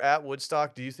you were at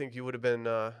Woodstock, do you think you would have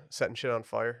been setting shit on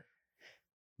fire?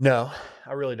 No,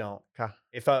 I really don't. Okay.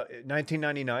 If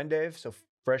 1999, Dave, so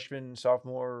freshman,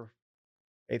 sophomore,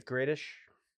 8th grade-ish.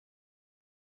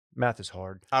 Math is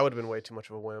hard. I would have been way too much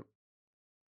of a wimp.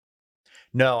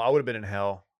 No, I would have been in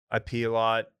hell. I pee a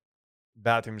lot.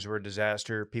 Bathrooms were a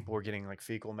disaster. People were getting like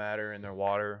fecal matter in their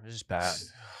water. It was just bad.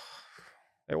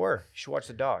 They were. You should watch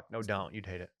the doc. No, don't. You'd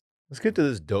hate it. Let's get to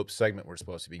this dope segment we're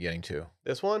supposed to be getting to.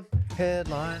 This one?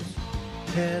 Headlines.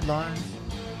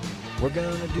 We're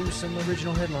gonna do some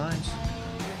original headlines.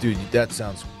 Dude, that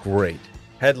sounds great.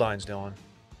 Headlines, Dylan.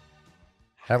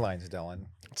 Headlines, Dylan.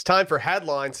 It's time for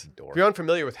headlines. Dork. If you're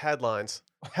unfamiliar with headlines,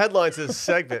 headlines is a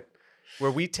segment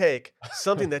where we take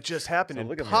something that just happened Don't in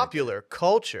look at me like popular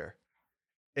culture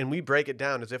and we break it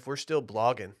down as if we're still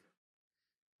blogging.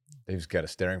 Dave's got a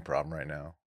staring problem right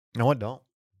now. No, I don't.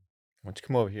 Why don't you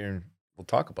come over here and we'll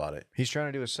talk about it? He's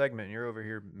trying to do a segment, and you're over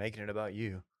here making it about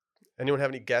you. Anyone have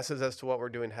any guesses as to what we're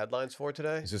doing headlines for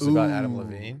today? Is this about Adam Ooh.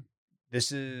 Levine?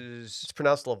 This is. It's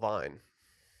pronounced Levine.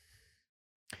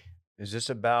 Is this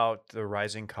about the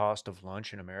rising cost of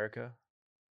lunch in America?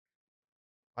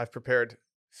 I've prepared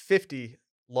 50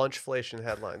 lunchflation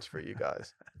headlines for you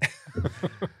guys.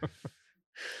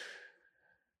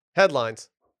 Headlines.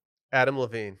 Adam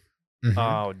Levine. Mhm.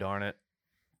 Oh, darn it.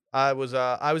 I was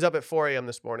up at 4 a.m.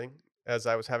 this morning as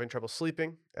I was having trouble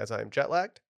sleeping, as I am jet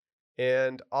lagged,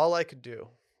 and all I could do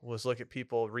was look at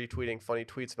people retweeting funny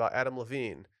tweets about Adam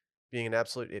Levine being an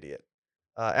absolute idiot.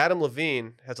 Adam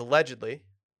Levine has allegedly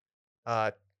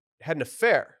had an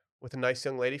affair with a nice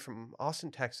young lady from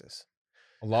Austin, Texas.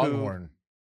 A Longhorn.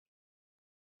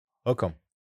 Hook'em.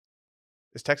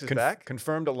 Is Texas back?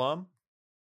 Confirmed alum?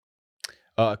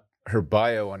 Her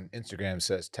bio on Instagram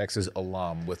says Texas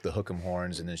alum with the Hook'em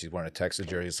horns, and then she's wearing a Texas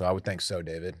jersey. So I would think so,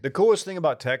 David. The coolest thing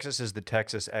about Texas is the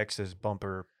Texas X's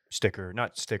bumper sticker.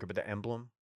 Not sticker, but the emblem.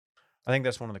 I think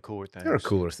that's one of the cooler things. There are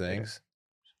cooler things.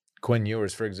 Quinn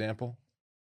Ewers, for example.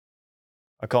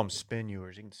 I call them spin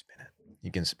ewers. You can spin it.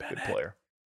 You can spin Good it. player.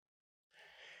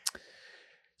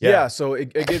 Yeah, so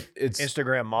it's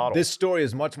Instagram model. this story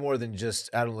is much more than just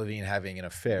Adam Levine having an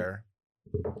affair.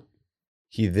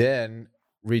 He then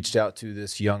reached out to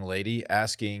this young lady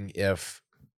asking if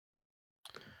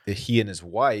he and his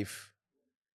wife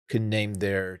could name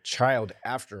their child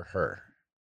after her.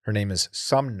 Her name is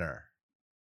Sumner,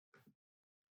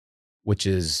 which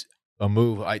is a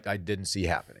move I didn't see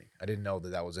happening. I didn't know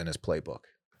that was in his playbook.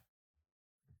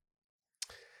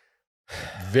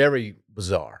 Very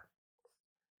bizarre.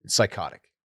 It's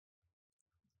psychotic.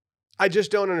 I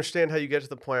just don't understand how you get to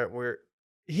the point where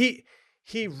he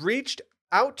reached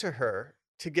out to her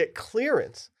to get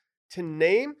clearance to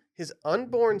name his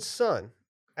unborn son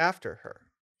after her.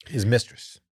 His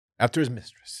mistress. After his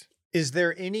mistress. Is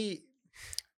there any?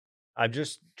 I'm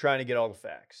just trying to get all the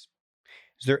facts.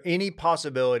 Is there any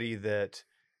possibility that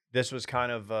this was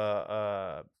kind of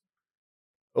a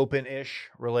open-ish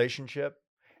relationship,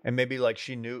 and maybe like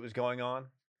she knew it was going on?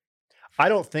 I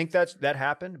don't think that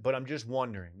happened, but I'm just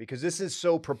wondering because this is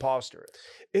so preposterous.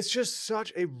 It's just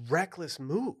such a reckless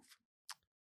move.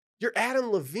 You're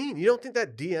Adam Levine. You don't think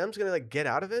that DM's gonna like get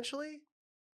out eventually?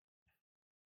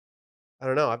 I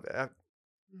don't know.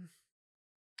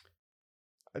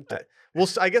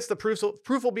 I guess the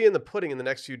proof will be in the pudding in the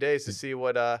next few days to see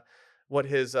what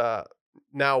his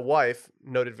now wife,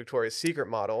 noted Victoria's Secret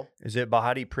model. Is it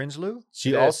Bahati Prinsloo?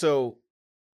 She Yes. also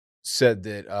said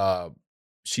that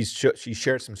she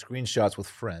shared some screenshots with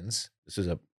friends. This is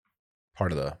a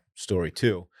part of the story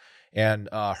too. And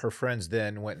her friends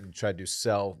then went and tried to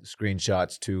sell the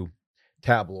screenshots to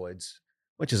tabloids,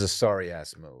 which is a sorry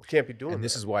ass move. Can't be doing And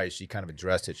this that. is why she kind of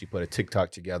addressed it. She put a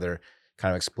TikTok together,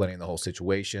 kind of explaining the whole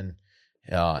situation,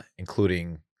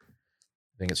 including,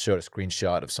 I think it showed a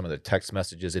screenshot of some of the text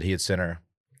messages that he had sent her.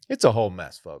 It's a whole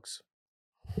mess, folks.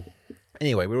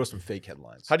 Anyway, we wrote some fake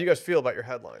headlines. How do you guys feel about your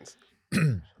headlines?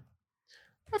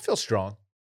 I feel strong.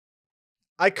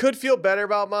 I could feel better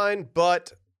about mine,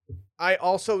 but I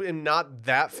also am not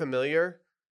that familiar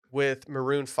with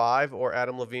Maroon 5 or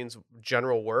Adam Levine's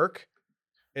general work.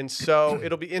 And so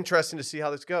it'll be interesting to see how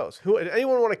this goes.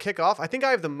 Anyone want to kick off? I think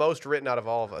I have the most written out of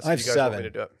all of us. I have if you guys want me 7. to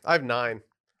do it. I have 9.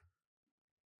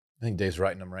 I think Dave's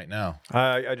writing them right now.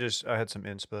 I had some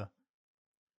inspo.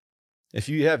 If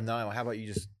you have 9, how about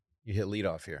you hit lead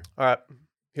off here? All right.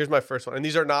 Here's my first one. And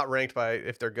these are not ranked by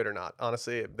if they're good or not.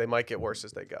 Honestly, they might get worse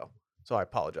as they go. So I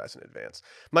apologize in advance.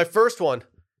 My first one,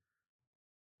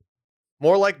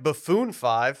 more like Buffoon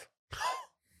 5.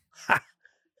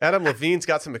 Adam Levine's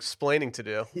got some explaining to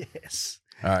do. Yes.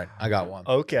 All right, I got one.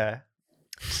 Okay.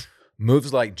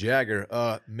 Moves like Jagger.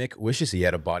 Mick wishes he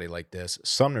had a body like this.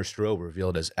 Sumner Stroh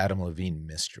revealed as Adam Levine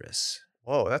mistress.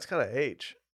 Whoa, that's kind of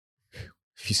age.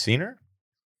 Have you seen her?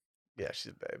 Yeah,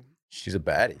 she's a babe. She's a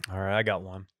baddie. All right, I got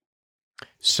one.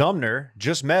 Sumner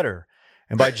just met her.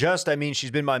 And by just, I mean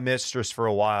she's been my mistress for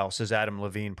a while, says Adam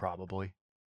Levine probably.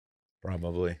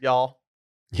 Probably. Y'all.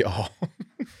 Y'all.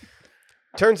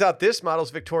 Turns out this model's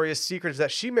Victoria's Secret is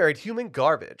that she married human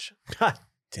garbage.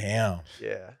 Damn.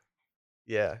 Yeah.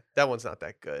 Yeah. That one's not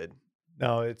that good.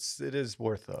 No, it is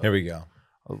worth Here we go.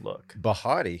 a look.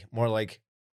 Bahati, more like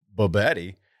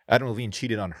Babetti. Adam Levine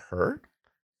cheated on her.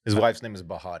 His wife's name is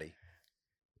Bahati.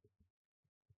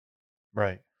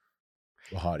 Right.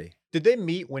 Bahati. Did they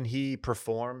meet when he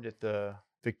performed at the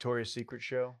Victoria's Secret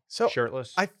show? So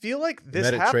Shirtless? I feel like this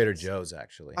Met at happens. Trader Joe's,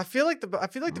 actually. I feel like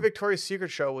the Victoria's Secret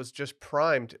show was just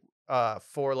primed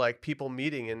for like people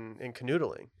meeting and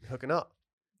canoodling, hooking up.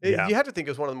 Yeah. You have to think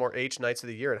it was one of the more H nights of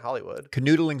the year in Hollywood.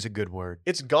 Canoodling's a good word.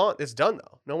 It's gone. It's done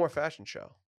though. No more fashion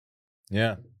show.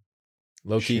 Yeah.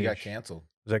 Low key got Sheesh. canceled.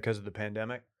 Was that because of the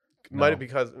pandemic? Might No. have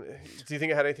because. Do you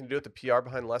think it had anything to do with the PR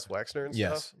behind Les Wexner and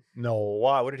Yes. stuff? No.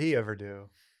 Why? What did he ever do?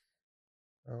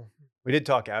 Oh, We did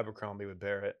talk Abercrombie with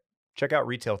Barrett. Check out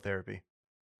Retail Therapy.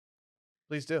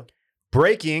 please do.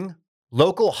 Breaking.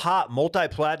 Local hot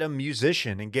multi-platinum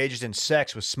musician engages in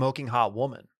sex with smoking hot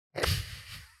woman.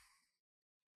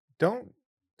 Don't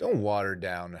water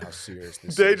down how serious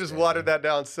this They is. just Dan. watered that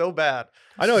down so bad.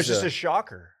 I know, it's This is just a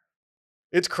shocker.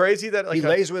 It's crazy that like He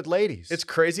lays with ladies. it's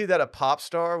crazy that a pop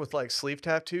star with like sleeve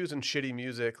tattoos and shitty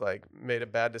music like made a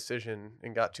bad decision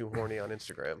and got too horny on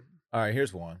Instagram. All right,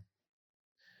 here's one.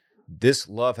 This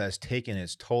love has taken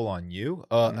its toll on you.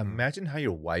 Imagine how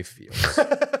your wife feels.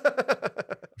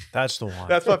 That's the one.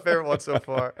 That's my favorite one so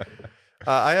far.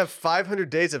 I have 500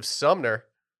 Days of Sumner.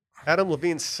 Adam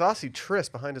Levine's saucy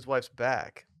tryst behind his wife's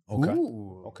back. Okay.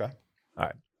 Ooh. Okay.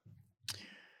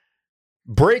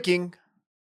 Breaking.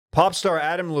 Pop star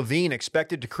Adam Levine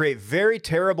expected to create very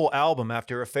terrible album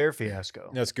after affair fiasco.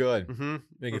 That's good. Mm-hmm.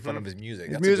 Making fun of his music.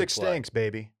 His That's a music good play. stinks,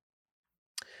 baby.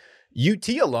 UT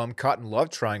alum caught in love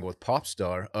triangle with pop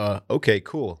star. Okay,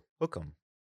 cool. Hook 'em.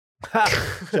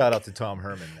 Shout out to Tom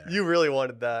Herman there. You really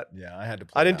wanted that. Yeah, I had to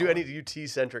play I didn't that do one. any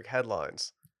UT-centric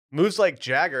headlines. Moves like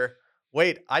Jagger.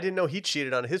 Wait, I didn't know he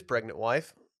cheated on his pregnant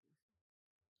wife.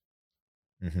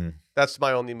 Mm-hmm. That's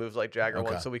my only moves like Jagger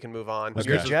Okay. one, so we can move on. Okay.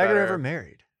 Yours Was is Jagger better. ever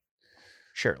married?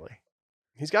 Surely.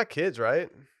 He's got kids, right?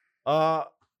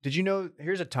 Did you know?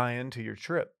 Here's a tie-in to your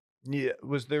trip. Yeah,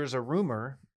 there's a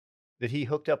rumor that he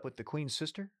hooked up with the Queen's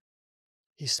sister?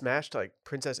 He smashed like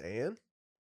Princess Anne.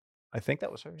 I think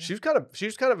that was her. yeah. She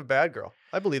was kind of a bad girl.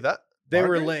 I believe that. They were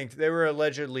Margaret? linked. They were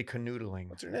allegedly canoodling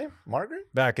What's her name?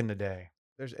 Margaret? back in the day.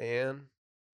 There's Anne.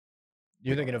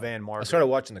 You're thinking of Anne I Margaret. started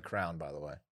watching The Crown, by the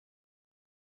way.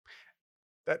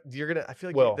 That you're gonna. I feel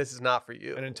like Well, this is not for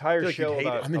you. an entire I feel like you'd show hate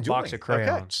about it. I'm a enjoying box of it. Okay.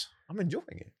 crayons. I'm enjoying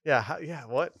it. Yeah. Yeah.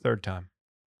 What? Third time.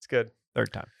 It's good.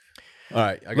 Third time. All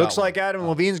right. I got Looks one. like Adam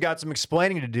Levine's got some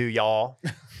explaining to do, y'all.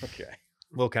 Okay.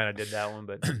 Will kind of did that one,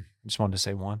 but just wanted to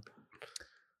say one.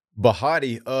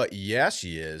 Bahati, yeah,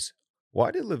 she is. Why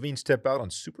did Levine step out on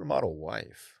Supermodel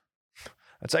Wife?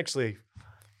 That's actually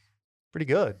pretty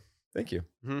good. Thank you.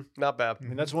 Not bad. I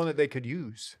mean, that's one that they could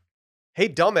use. Hey,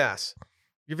 dumbass!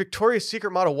 Your Victoria's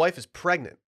Secret model wife is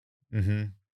pregnant. Mm-hmm.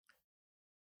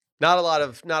 Not a lot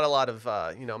of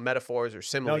metaphors or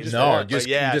similes. just- there, No, but you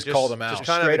just call them out. Just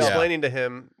kind of Straight up. explaining to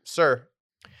him, sir.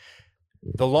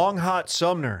 The long hot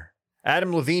Sumner.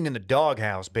 Adam Levine in the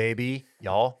doghouse, baby.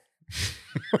 Y'all.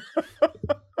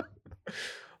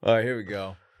 All right, here we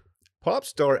go. Pop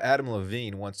star Adam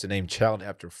Levine wants to name child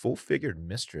after full-figured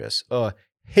mistress.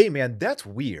 Hey man, that's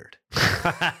weird.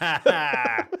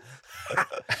 Got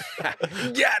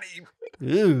him.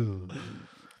 Ooh.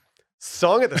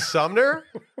 Song at the Sumner.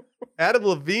 Adam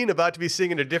Levine about to be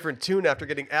singing a different tune after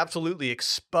getting absolutely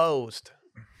exposed.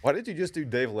 Why did you just do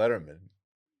Dave Letterman?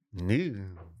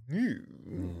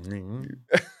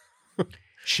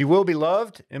 She will be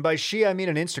loved, and by she I mean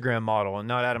an Instagram model and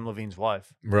not Adam Levine's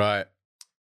wife. Right.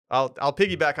 I'll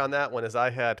piggyback on that one as I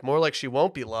had more like she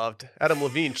won't be loved. Adam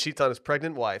Levine cheats on his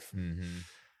pregnant wife. Mm-hmm.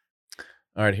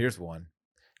 All right, here's one.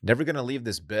 Never gonna leave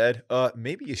this bed.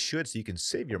 Maybe you should so you can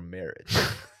save your marriage.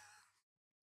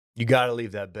 You got to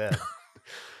leave that bed.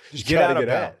 Just Try get to out of get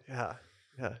bed. out. Yeah.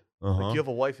 Yeah. Uh-huh. Like you have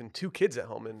a wife and 2 kids at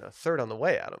home and a third on the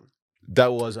way, Adam.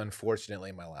 That was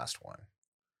unfortunately my last one.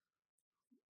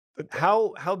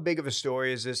 How big of a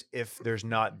story is this if there's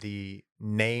not the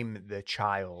name the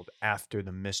child after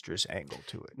the mistress angle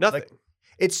to it? Nothing. Like,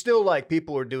 it's still like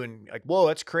people are doing like, whoa,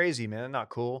 that's crazy, man. Not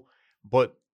cool.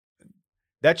 But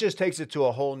that just takes it to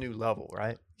a whole new level,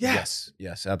 right? Yeah.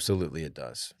 Yes, absolutely it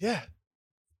does. Yeah.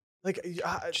 Like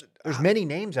There's many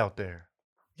names out there.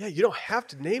 yeah, you don't have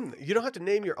to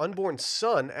name your unborn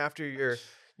son after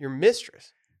your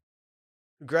mistress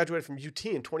who graduated from UT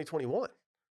in 2021.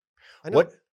 I know.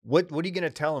 What are you gonna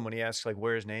tell him when he asks like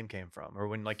where his name came from, or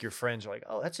when like your friends are like,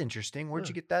 oh, that's interesting. Where'd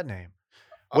you get that name?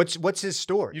 What's his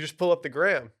story? You just pull up the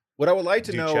gram. What I would like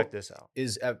to Dude, know check this out.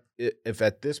 is if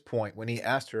at this point, when he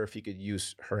asked her if he could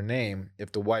use her name,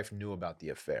 if the wife knew about the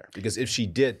affair. Because if she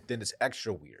did, then it's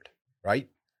extra weird, right?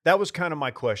 That was kind of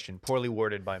my question, poorly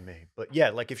worded by me. But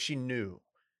yeah, like if she knew,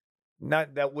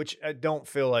 not that, which I don't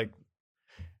feel like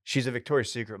she's a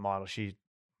Victoria's Secret model.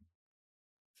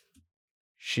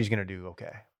 She's gonna do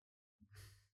okay.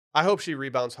 I hope she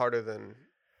rebounds harder than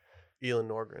Elin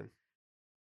Nordgren.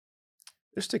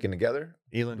 They're sticking together.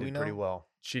 Elin Do we did pretty know? well.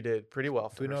 She did pretty well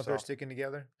for Do we know if they're herself. sticking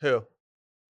together? Who?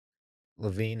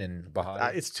 Levine and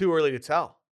Bahati. It's too early to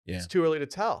tell. Yeah. It's too early to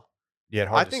tell. Yeah,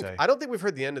 hard to say. I don't think we've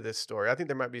heard the end of this story. I think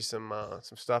there might be some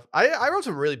stuff. I wrote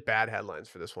some really bad headlines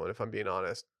for this one, if I'm being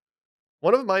honest.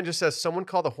 One of mine just says someone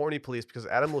call the horny police because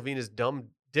Adam Levine is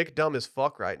dick dumb as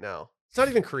fuck right now. It's not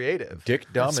even creative.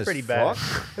 Dick dumb That's as pretty fuck.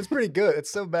 bad. That's pretty good.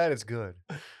 It's so bad it's good.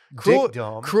 Cruel, Dick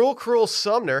dumb. cruel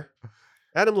Sumner.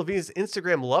 Adam Levine's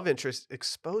Instagram love interest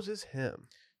exposes him.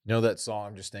 You know that song,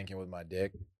 I'm just thinking with my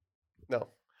dick? No.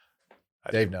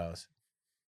 Dave knows.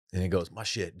 And he goes, my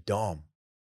shit, dumb.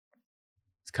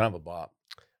 It's kind of a bop.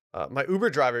 My Uber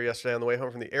driver yesterday on the way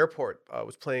home from the airport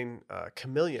was playing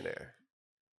Chameleonaire.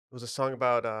 It was a song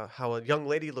about how a young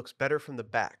lady looks better from the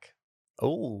back.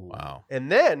 Oh, Wow.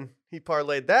 And then he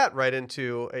parlayed that right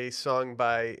into a song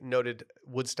by noted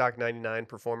Woodstock 99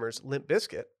 performers Limp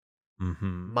Bizkit,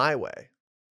 mm-hmm. My Way.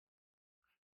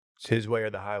 It's his way or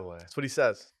the highway. That's what he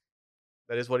says.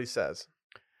 That is what he says.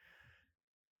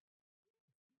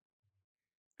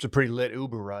 It's a pretty lit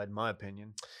Uber ride, in my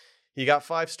opinion. He got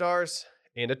 5 stars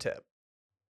and a tip.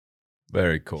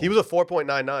 Very cool. He was a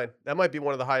 4.99. That might be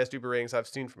one of the highest Uber ratings I've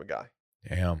seen from a guy.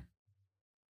 Damn.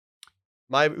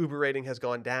 My Uber rating has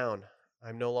gone down.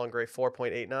 I'm no longer a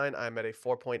 4.89. I'm at a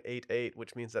 4.88,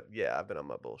 which means that, yeah, I've been on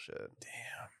my bullshit.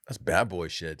 Damn. That's bad boy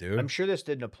shit, dude. I'm sure this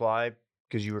didn't apply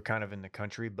because you were kind of in the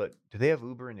country, but do they have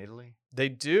Uber in Italy? They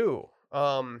do.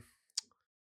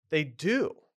 They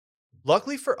do.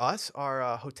 Luckily for us,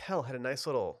 our hotel had a nice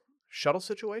little shuttle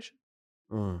situation.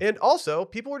 And also,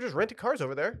 people were just renting cars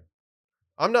over there.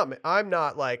 I'm not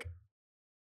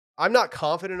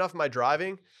confident enough in my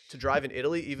driving to drive in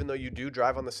Italy, even though you do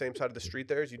drive on the same side of the street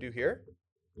there as you do here.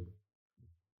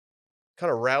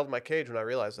 Kind of rattled my cage when I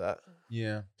realized that.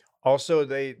 Yeah. Also,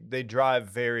 they drive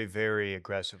very, very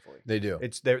aggressively. They do.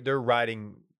 They're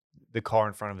riding the car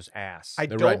in front of his ass. I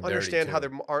They're don't riding dirty, understand how too.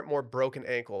 there aren't more broken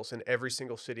ankles in every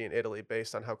single city in Italy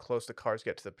based on how close the cars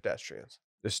get to the pedestrians.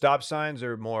 The stop signs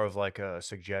are more of like a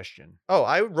suggestion. Oh,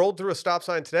 I rolled through a stop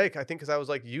sign today, I think, because I was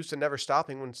like used to never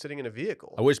stopping when sitting in a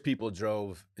vehicle. I wish people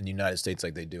drove in the United States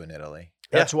like they do in Italy.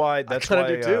 That's why. kinda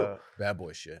do too. Bad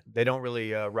boy shit. They don't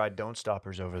really ride don't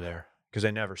stoppers over there because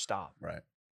they never stop. Right.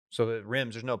 So the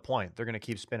rims, there's no point. They're gonna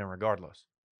keep spinning regardless.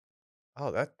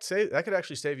 Oh, that could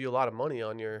actually save you a lot of money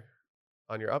on your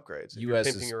upgrades. If you're US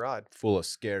pimping is your ride. full of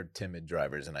scared, timid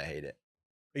drivers, and I hate it.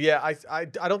 Yeah, I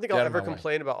don't think I'll Get out of ever my way.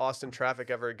 complain about Austin traffic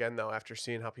ever again, though, after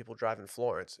seeing how people drive in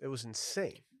Florence. It was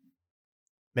insane.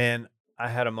 Man, I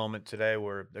had a moment today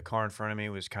where the car in front of me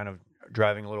was kind of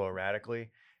driving a little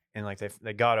erratically, and like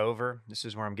they got over. This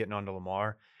is where I'm getting onto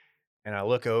Lamar, and I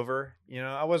look over. You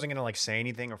know, I wasn't gonna like say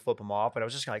anything or flip them off, but I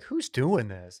was just like, "Who's doing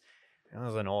this?" And it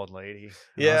was an old lady. And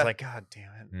I Yeah. was like, "God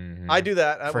damn it!" Mhm. I do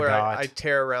that where I Forgot.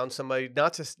 tear around somebody,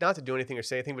 not to do anything or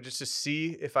say anything, but just to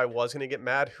see if I was going to get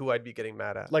mad, who I'd be getting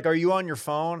mad at. Like, are you on your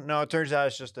phone? No, it turns out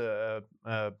it's just a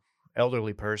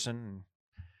elderly person.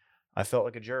 I felt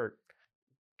like a jerk.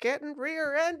 Getting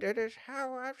rear-ended is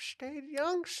how I've stayed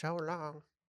young so long.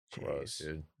 Gross, Jeez,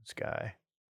 dude. this guy.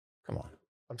 Come on.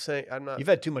 I'm saying I'm not. You've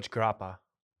had too much grappa.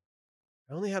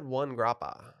 I only had one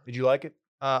grappa. Did you like it?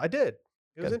 I did.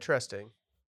 It was Good. interesting.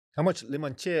 How much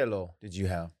limoncello did you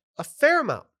have? A fair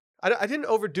amount. I didn't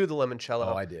overdo the limoncello.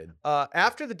 Oh, I did.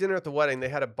 After the dinner at the wedding, they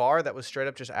had a bar that was straight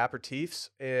up just aperitifs,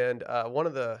 and one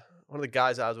of the one of the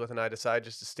guys I was with and I decided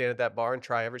just to stand at that bar and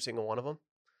try every single one of them.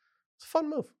 It's a fun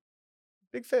move.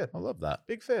 Big fan. I love that.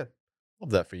 Big fan.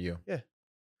 Love that for you. Hey,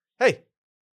 you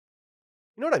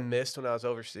know what I missed when I was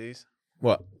overseas?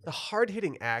 What? The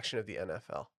hard-hitting action of the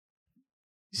NFL.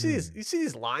 You see these? You see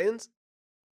these lions?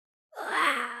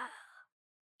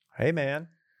 Hey, man.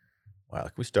 Wow,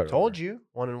 like we started. Told over. you.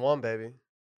 1-1, baby.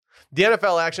 The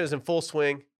NFL action is in full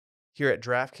swing here at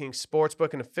DraftKings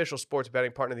Sportsbook, an official sports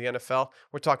betting partner of the NFL.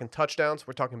 We're talking touchdowns,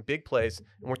 we're talking big plays,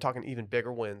 and we're talking even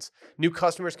bigger wins. New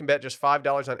customers can bet just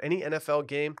 $5 on any NFL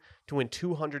game to win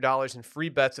 $200 in free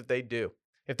bets if they do.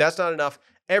 If that's not enough,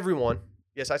 everyone,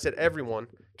 yes, I said everyone,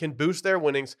 can boost their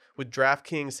winnings with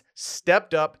DraftKings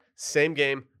stepped up same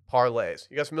game parlays.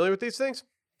 You guys familiar with these things?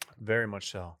 Very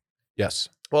much so. Yes.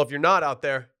 Well, if you're not out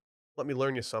there, let me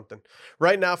learn you something.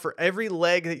 Right now, for every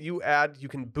leg that you add, you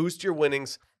can boost your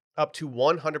winnings up to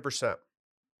 100%.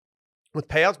 With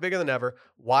payouts bigger than ever,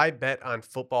 why bet on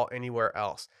football anywhere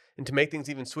else? And to make things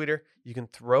even sweeter, you can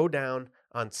throw down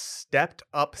on stepped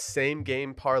up same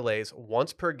game parlays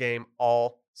once per game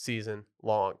all season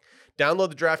long. Download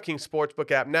the DraftKings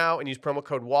Sportsbook app now and use promo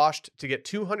code WASHED to get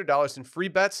 $200 in free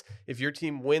bets if your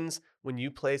team wins when you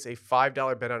place a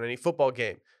 $5 bet on any football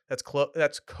game. That's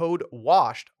code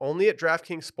WASHED only at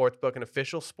DraftKings Sportsbook, an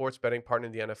official sports betting partner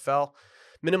of the NFL.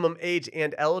 Minimum age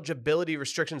and eligibility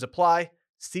restrictions apply.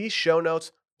 See show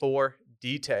notes for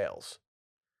details.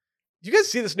 Do you guys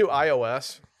see this new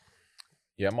iOS?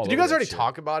 Yeah, I'm all Did you over guys that already shit.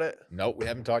 talk about it? Nope, we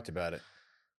haven't talked about it.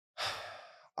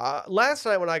 Last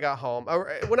night when I got home,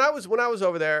 when I was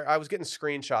over there, I was getting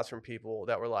screenshots from people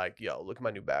that were like, "Yo, look at my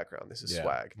new background. This is Yeah,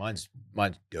 swag." Mine's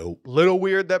dope. Little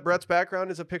weird that Brett's background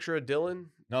is a picture of Dylan.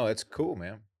 No, it's cool,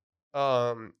 man.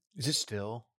 Is it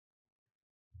still?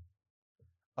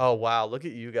 Oh wow, look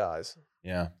at you guys.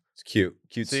 Yeah, it's cute.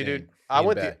 Cute. See, scene. dude, Me I and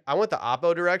went Beck. the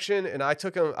Oppo direction, and I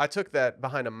took that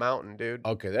behind a mountain, dude.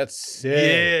 Okay, that's sick.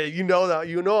 Yeah, you know that.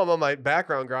 You know I'm on my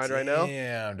background grind right now.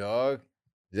 Damn, dog.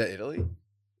 Is that Italy?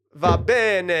 Va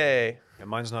bene. Yeah,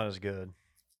 mine's not as good.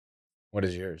 What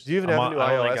is yours? Do you even have a new I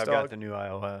don't think iOS, I've dog? got the new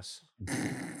iOS.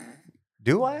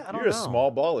 Do I? I don't You're a know.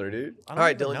 small baller, dude. I All don't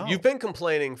right, even Dylan, know. you've been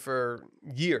complaining for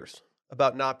years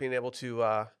about not being able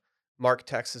to mark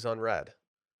texts as unread.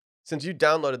 Since you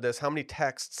downloaded this, how many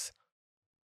texts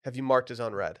have you marked as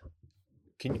unread?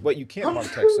 You can't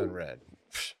mark text unread.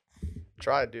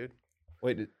 Try it, dude.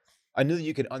 Wait, I knew that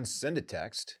you could unsend a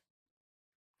text.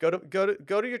 Go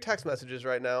to your text messages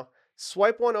right now.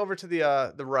 Swipe one over to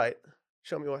the right.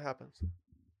 Show me what happens.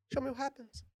 Show me what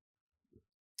happens.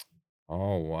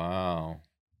 Oh wow!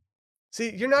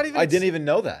 See, you're not even. I didn't even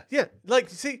know that. Yeah, like,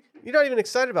 see, you're not even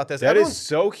excited about this. That Everyone's- is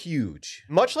so huge.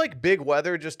 much like Big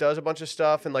Weather just does a bunch of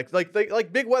stuff, and like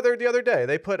Big Weather the other day,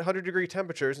 they put 100-degree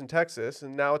temperatures in Texas,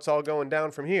 and now it's all going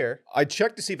down from here. I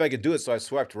checked to see if I could do it, so I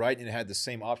swiped right, and it had the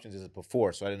same options as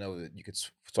before. So I didn't know that you could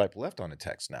swipe left on a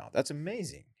text now. That's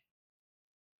amazing.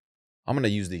 I'm gonna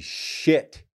use the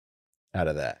shit out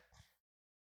of that.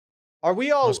 Are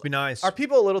we all? Must be nice. Are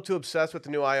people a little too obsessed with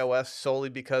the new iOS solely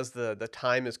because the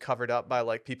time is covered up by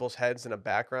like people's heads in a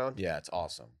background? Yeah, it's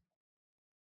awesome.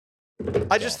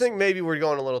 I just think maybe we're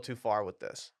going a little too far with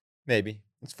this. Maybe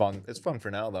it's fun. It's fun for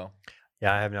now, though.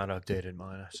 Yeah, I have not updated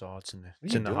mine. I saw it's in you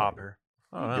the doing? hopper.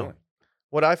 I What don't are you know. doing?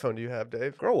 What iPhone do you have,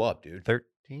 Dave? Grow up, dude.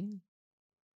 13?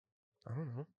 I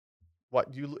don't know.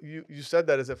 What you said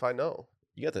that as if I know.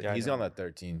 You got the. Yeah, I he's know. on that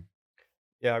 13.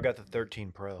 Yeah, I've got the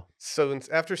 13 Pro. So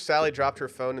after Sally dropped her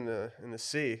phone in the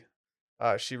sea,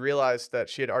 she realized that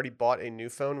she had already bought a new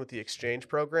phone with the exchange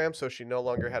program, so she no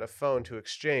longer had a phone to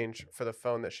exchange for the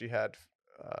phone that she had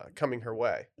coming her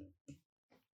way.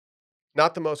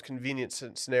 Not the most convenient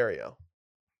scenario.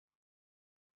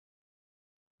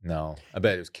 No, I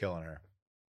bet it was killing her.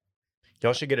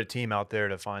 Y'all should get a team out there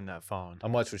to find that phone. How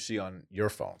much was she on your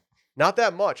phone? Not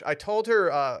that much. I told her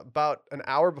about an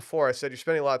hour before. I said, "You're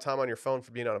spending a lot of time on your phone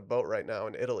for being on a boat right now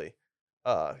in Italy.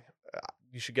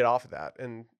 You should get off of that."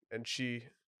 And she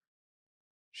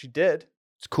did.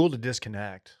 It's cool to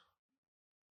disconnect.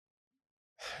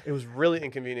 It was really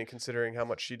inconvenient considering how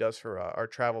much she does for our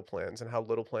travel plans and how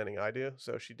little planning I do.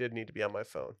 So she did need to be on my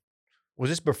phone. Was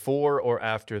this before or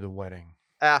after the wedding?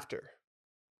 After.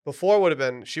 Before would have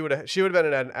been she would have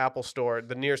been at an Apple store,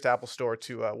 the nearest Apple store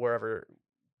to wherever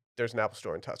there's an Apple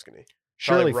store in Tuscany.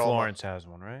 Surely Roma. Florence has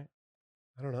one, right?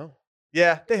 I don't know.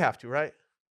 Yeah, they have to, right?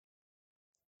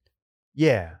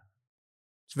 Yeah.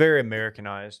 It's very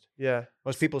Americanized. Yeah,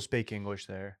 Most people speak English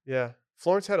there. yeah.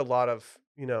 Florence had a lot of,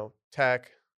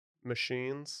 tech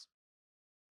machines.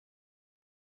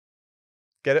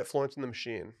 Get it? Florence and the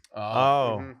Machine.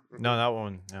 Oh, Mhm, no, that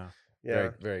one. No. Yeah. very,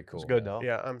 very cool. It's good man. though.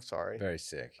 Yeah, I'm sorry. Very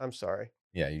sick. I'm sorry.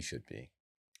 Yeah, you should be.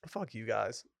 Fuck you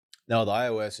guys. No, the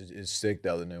iOS is sick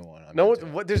though. The new one. I'm No, into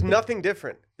it. what? There's nothing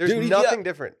different. There's Dude, nothing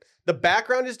different. The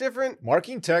background is different.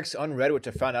 Marking text unread, which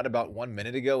I found out about 1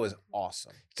 minute ago, is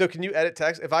awesome. So can you edit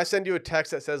text? If I send you a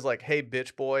text that says like, "Hey,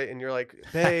 bitch boy," and you're like,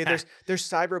 "Hey, there's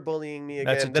cyberbullying me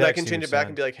That's a again," then I text can you change would it back send.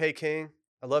 and be like, "Hey, King,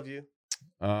 I love you."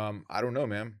 I don't know,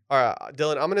 man. All right,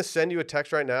 Dylan, I'm gonna send you a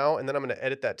text right now, and then I'm gonna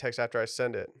edit that text after I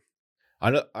send it. I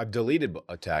know I've deleted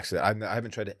a text. I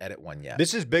haven't tried to edit one yet.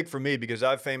 This is big for me because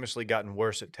I've famously gotten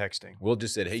worse at texting. Will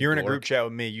just said, "Hey, If you're in a dork." group chat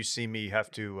with me, you see me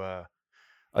have to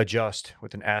adjust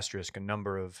with an asterisk a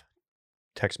number of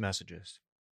text messages.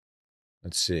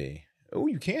 Let's see. Oh,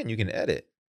 you can edit.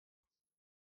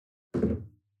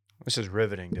 This is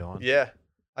riveting, Dylan. Yeah,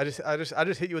 I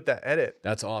just hit you with that edit.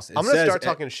 That's awesome. I'm gonna start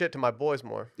talking shit to my boys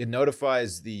more. It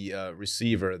notifies the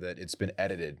receiver that it's been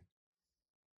edited.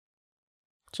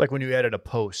 It's like when you edit a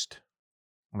post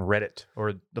on Reddit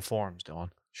or the forums,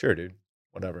 Dylan. Sure, dude.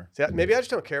 Whatever. See, maybe I just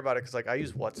don't care about it because like I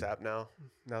use WhatsApp now.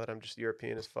 Now that I'm just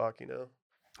European as fuck, you know.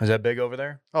 Is that big over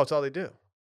there? Oh, it's all they do.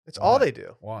 It's all Why? they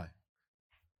do Why?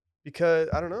 because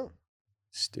I don't know.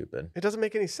 Stupid. It doesn't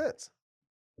make any sense.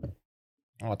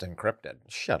 Oh, it's encrypted.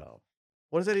 Shut up.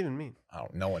 What does that even mean?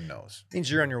 No one knows.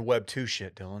 Means you're on your Web 2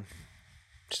 shit, Dylan.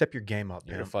 Step your game up,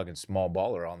 You're man. a fucking small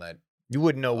baller on that. You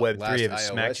wouldn't know Web 3 last if it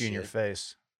smacked iOS you in your shit.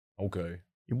 face. Okay.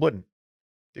 You wouldn't.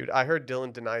 Dude, I heard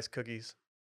Dylan denies cookies.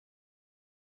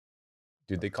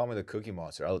 Dude, they call me the Cookie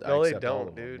Monster. I No, they accept all don't,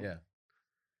 of them. dude. Yeah.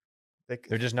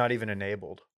 They're just not even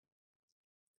enabled.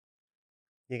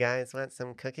 You guys want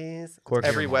some cookies? Of course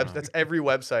Every you're a web moron. that's every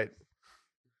website.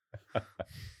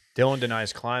 Dylan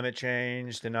denies climate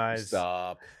change, denies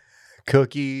Stop.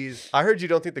 cookies. I heard you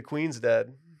don't think the queen's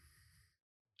dead.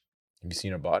 Have you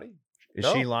seen her body? Is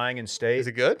No. she lying in state? Is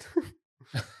it good?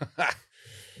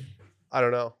 I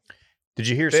don't know. Did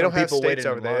you hear They some don't have people states waited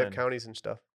over in there. They have line counties and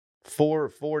stuff. 4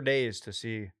 days to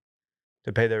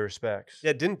pay their respects?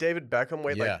 Yeah, didn't David Beckham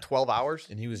wait Yeah. like 12 hours?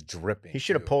 And he was dripping. He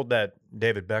should have too. pulled that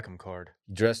David Beckham card.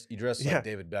 He dressed Yeah. like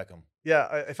David Beckham.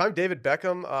 Yeah, if I'm David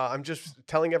Beckham, I'm just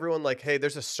telling everyone like, hey,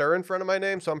 there's a sir in front of my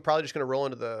name, so I'm probably just gonna roll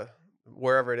into the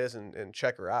wherever it is and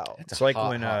check her out. That's It's a like hot,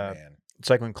 when, hot man. It's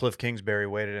like when Cliff Kingsbury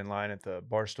waited in line at the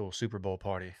Barstool Super Bowl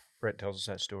party. Brett tells us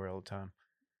that story all the time.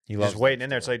 He He's loves just that waiting in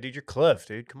there. It's story. like, dude, you're Cliff,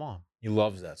 dude. Come on. He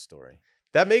loves that story.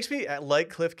 That makes me like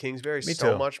Cliff Kingsbury Me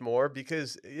so too. much more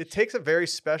because it takes a very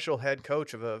special head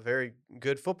coach of a very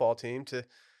good football team to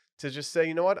just say,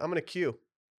 you know what, I'm gonna queue.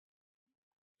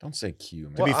 Don't say Q,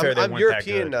 man. To be Well, fair, they I'm weren't that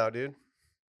European good. now, dude.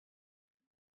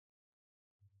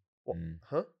 Mm.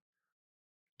 Huh?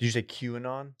 Did you say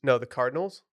QAnon? No, the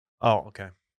Cardinals. Oh, okay.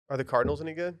 Are the Cardinals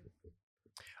any good?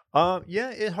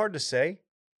 Yeah, it's hard to say.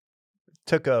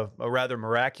 Took a rather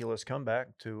miraculous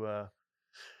comeback to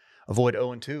avoid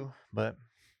 0-2, but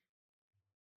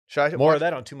Should I more watch, of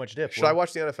that on Too Much Dip. Should I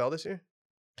watch the NFL this year?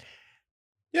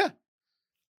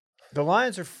 The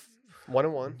Lions are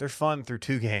 1-1. they're fun through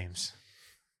 2 games.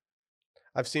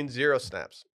 I've seen 0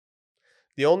 snaps.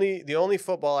 The only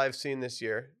football I've seen this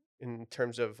year in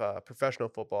terms of professional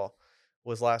football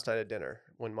was last night at dinner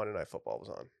when Monday Night Football was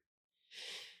on.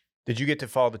 Did you get to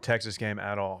follow the Texas game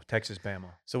at all? Texas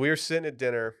Bama. So we were sitting at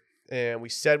dinner and we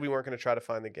said we weren't going to try to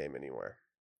find the game anywhere.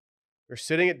 We were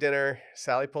sitting at dinner.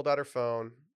 Sally pulled out her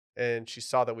phone and she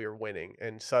saw that we were winning.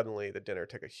 And suddenly the dinner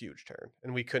took a huge turn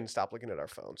and we couldn't stop looking at our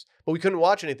phones. But we couldn't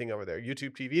watch anything over there.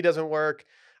 YouTube TV doesn't work.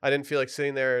 I didn't feel like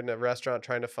sitting there in a restaurant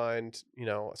trying to find,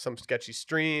 some sketchy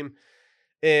stream.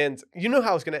 And you know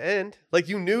how it's going to end. Like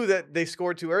you knew that they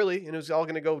scored too early and it was all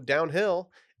going to go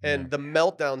downhill. And the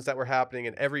meltdowns that were happening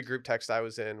in every group text I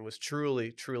was in was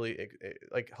truly, truly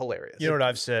like hilarious. You know what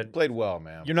I've said? Played well,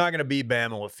 man. You're not going to beat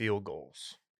Bama with field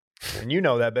goals. And you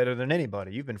know that better than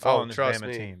anybody. You've been following this trust Bama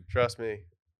me, team. Trust me.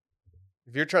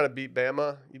 If you're trying to beat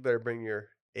Bama, you better bring your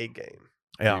A game.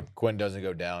 Yeah. If Quinn doesn't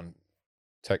go down,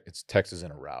 it's Texas in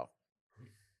a rout.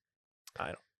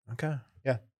 Okay.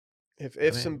 If mean-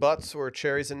 ifs and buts were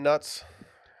cherries and nuts,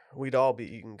 we'd all be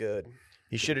eating good.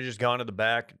 He should have just gone to the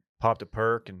back, popped a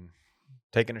perk, and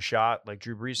taken a shot like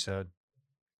Drew Brees said.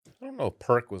 I don't know if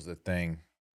perk was the thing.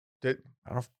 I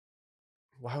don't know.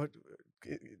 Why would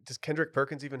does Kendrick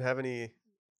Perkins even have any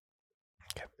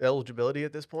eligibility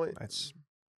at this point? That's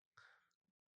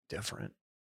different.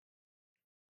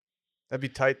 That'd be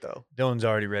tight though. Dylan's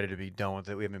already ready to be done with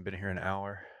it. We haven't been here an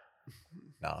hour.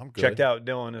 No, I'm good. Checked out.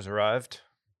 Dylan has arrived.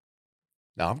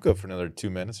 No, I'm good for another 2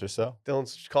 minutes or so.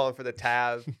 Dylan's calling for the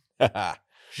Taz. You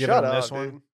Shut haven't up, done this dude.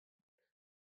 one?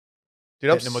 Dude,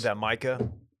 I'm Hitting him with that Micah.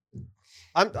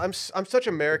 I'm such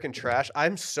American trash.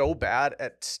 I'm so bad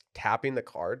at tapping the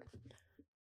card.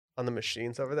 on the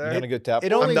machines over You there. not a good tap? It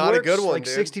player? only not a works good one, like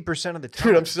dude. 60% of the time.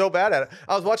 Dude, I'm so bad at it.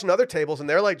 I was watching other tables and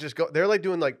they're like they're like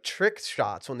doing like trick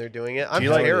shots when they're doing it. I'm you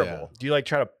like- terrible. Do you like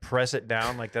try to press it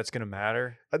down like that's gonna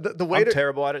matter? The I'm waiter,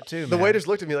 terrible at it too. the man. waiters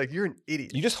looked at me like, "You're an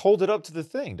idiot, You just hold it up to the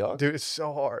thing, dog. dude. It's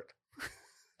so hard.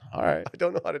 All right. I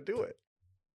don't know how to do it."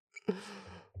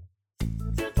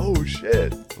 Oh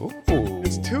shit! Ooh.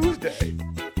 It's Tuesday.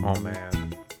 Oh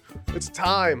man. It's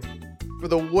time for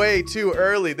the way too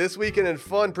early This Weekend in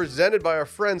Fun, presented by our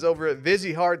friends over at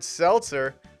Vizzy Hard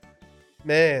Seltzer.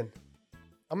 Man,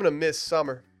 I'm gonna miss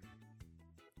summer,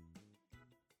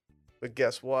 but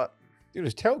guess what? Dude,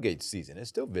 it's tailgate season. It's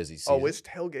still busy season. Oh, it's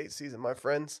tailgate season, my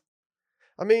friends.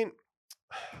 I mean,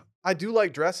 I do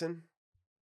like dressing.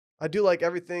 I do like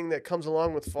everything that comes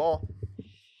along with fall.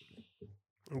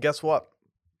 And guess what?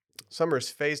 Summer is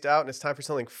phased out and it's time for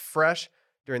something fresh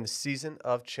during the season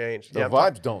of change. the I'm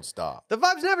vibes don't stop. The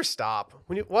vibes never stop.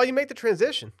 While you make the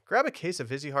transition, grab a case of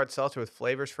Vizzy Hard Seltzer with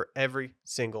flavors for every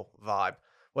single vibe.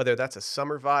 Whether that's a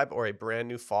summer vibe or a brand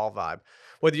new fall vibe.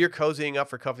 Whether you're cozying up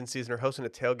for cuffing season or hosting a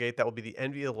tailgate that will be the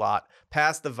envy of the lot,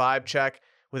 pass the vibe check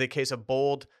with a case of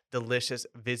bold, delicious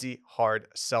Vizzy Hard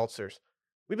Seltzers.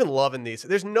 We've been loving these.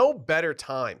 There's no better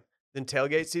time than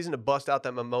tailgate season to bust out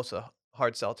that Mimosa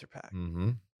Hard Seltzer pack.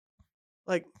 Mm-hmm.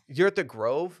 Like, you're at the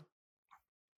Grove.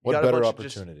 What got a better bunch of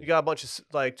opportunity? you got a bunch of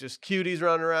like just cuties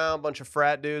running around, a bunch of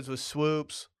frat dudes with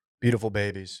swoops. Beautiful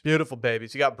babies. Beautiful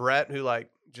babies. You got Brett who like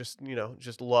just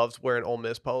loves wearing Ole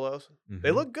Miss polos. They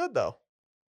Mhm. look good though.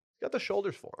 Got the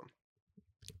shoulders for them.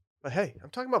 But hey,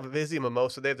 I'm talking about Vizzy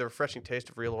Mimosa. They have the refreshing taste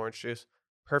of real orange juice,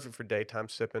 perfect for daytime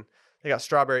sipping. They got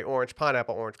strawberry orange,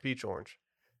 pineapple orange, peach orange.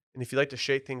 And if you like to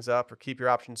shake things up or keep your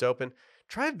options open,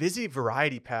 try a Vizzy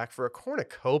variety pack for a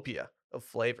cornucopia of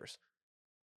flavors.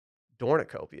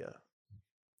 Dornicopia.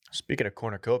 Speaking of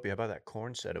cornucopia, how about that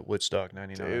corn set at Woodstock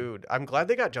 99? Dude, I'm glad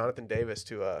they got Jonathan Davis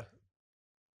to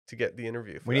get the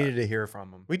interview. For we that. needed to hear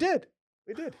from him. We did.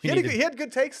 We did. We He needed- had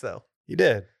good takes though. You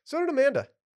did. So did Amanda.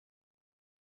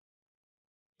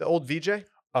 The old VJ.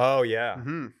 Oh yeah.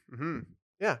 Mm-hmm. Mm-hmm.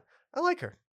 Yeah, I like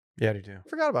her. Yeah, I do too.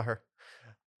 Forgot about her.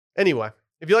 Anyway,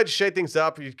 if you like to shake things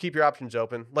up, you keep your options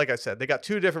open. Like I said, they got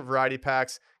 2 different variety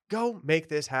packs. Go make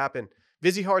this happen.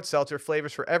 Vizzy Hard Seltzer,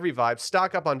 flavors for every vibe.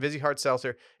 Stock up on Vizzy Hard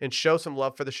Seltzer and show some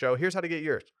love for the show. Here's how to get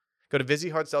yours. Go to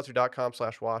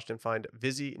VizzyHardSeltzer.com/washed and find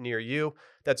Vizzy near you.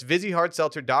 That's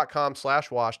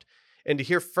VizzyHardSeltzer.com/washed. And to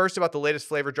hear first about the latest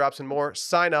flavor drops and more,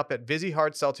 sign up at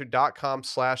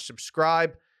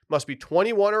VizzyHardSeltzer.com/subscribe. Must be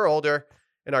 21 or older.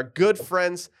 And our good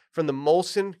friends from the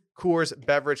Molson Coors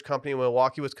Beverage Company in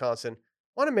Milwaukee, Wisconsin,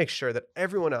 want to make sure that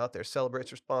everyone out there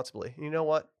celebrates responsibly. And you know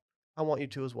what? I want you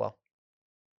to as well.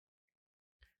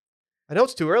 I know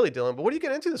it's too early, Dylan, but what are you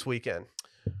getting into this weekend?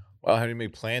 Well, I haven't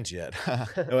made plans yet.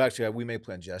 No, actually, we made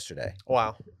plans yesterday.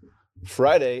 Wow.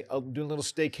 Friday, I'll do a little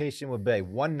staycation with Bay.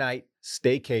 One night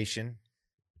staycation.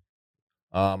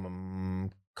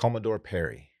 Commodore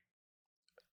Perry.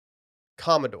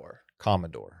 Commodore.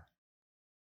 Commodore.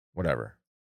 Whatever.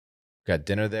 Got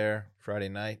dinner there Friday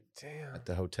night Damn. at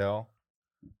the hotel.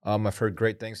 I've heard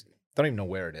great things. Don't even know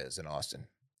where it is in Austin.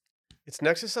 It's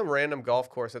next to some random golf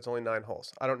course that's only 9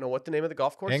 holes. I don't know what the name of the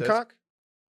golf course Hancock? is.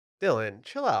 Dylan,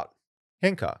 chill out.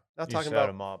 Hancock. Not You talking set about.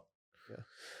 'em up.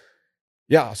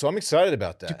 Yeah, so I'm excited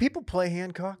about that. Do people play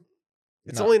Hancock?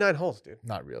 It's No. only 9 holes, dude.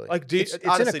 Not really. Like, It's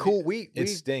honestly, in a cool it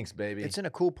stinks, baby. It's in a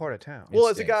cool part of town. It Well,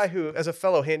 as a guy stinks. who, as a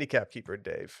fellow handicap keeper,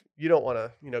 Dave, you don't want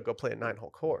to, go play a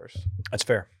 9-hole course. That's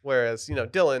fair. Whereas,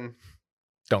 Dylan,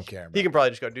 Don't care. he About can probably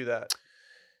just go do that.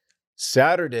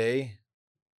 Saturday,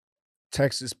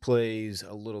 Texas plays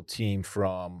a little team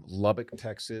from Lubbock,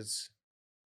 Texas.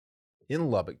 In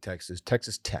Lubbock, Texas,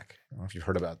 Texas Tech. I don't know if you've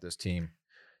heard about this team.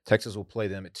 Texas will play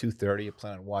them at 2:30. You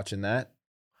plan on watching that?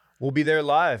 We'll be there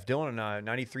live, Dylan and I,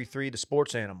 93.3 The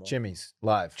Sports Animal. Jimmy's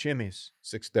live, Chimmy's.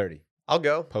 6:30 I'll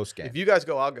go. post game. If you guys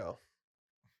go, I'll go.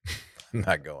 I'm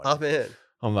not going. I'm in.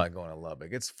 I'm not going to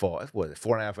Lubbock. It's fall. What is it?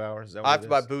 4.5 hours? Is that what I have it to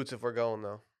buy is? boots if we're going,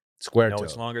 though. Square No, toe.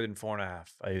 it's longer than 4.5.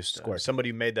 I used to. Square.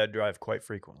 Somebody made that drive quite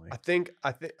frequently. I think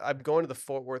I'm going to the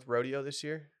Fort Worth Rodeo this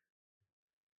year.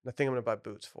 And I think I'm going to buy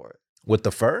boots for it. With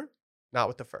the fur? Not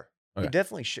with the fur. Okay. You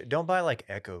definitely should. Don't buy like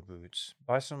Echo boots.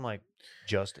 Buy some like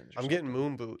Justin's. or I'm getting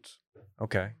moon boots. something.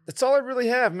 Okay. That's all I really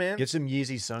have, man. Get some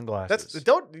Yeezy sunglasses.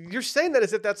 You're saying that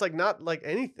as if that's like not like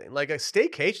anything. Like a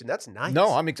staycation, that's nice. No,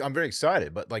 I'm very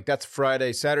excited, but like that's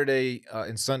Friday, Saturday,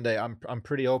 and Sunday. I'm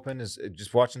pretty open. Is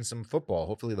just watching some football.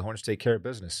 Hopefully the Hornets take care of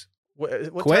business.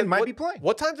 What Quinn time- might what- be playing.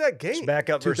 What time's that It's game?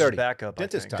 backup versus 2:30. backup. I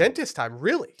Dentist think. time. Dentist time,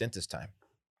 really? Dentist time.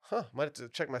 Huh. Might have to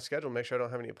check my schedule, make sure I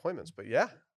don't have any appointments. But yeah,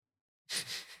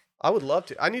 I would love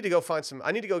to. I need to go find some.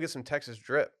 I need to go get some Texas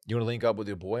drip. You want to link up with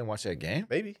your boy and watch that game?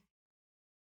 Maybe.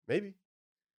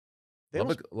 They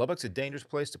almost- Lubbock's a dangerous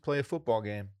place to play a football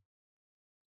game.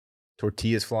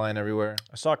 Tortillas flying everywhere.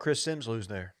 I saw Chris Sims lose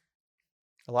there.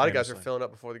 a lot of guys are famously. filling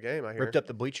up before the game. I hear. Ripped up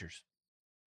the bleachers.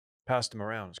 Passed them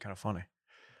around. It's kind of funny.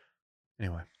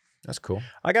 Anyway, That's cool.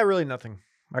 I got really nothing.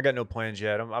 I got no plans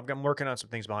yet. I'm working on some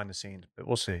things behind the scenes, but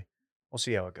we'll see. We'll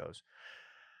see how it goes.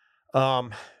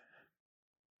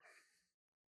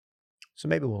 So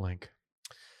maybe we'll link.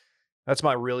 That's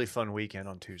my really fun weekend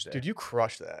on Tuesday. Dude, you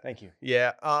crushed that. Thank you.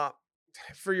 Yeah.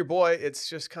 For your boy, it's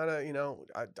just kind of,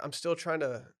 I'm still trying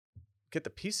to get the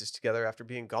pieces together after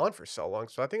being gone for so long.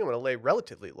 So I think I'm going to lay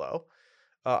relatively low.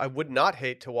 I would not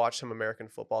hate to watch some American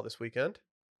football this weekend.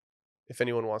 If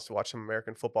anyone wants to watch some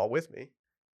American football with me.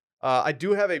 I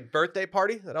do have a birthday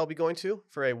party that I'll be going to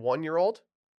for a 1-year-old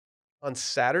on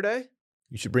Saturday.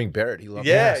 You should bring Barrett. He loves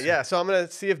Yeah, those. yeah. So I'm going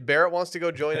to see if Barrett wants to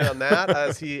go join in on that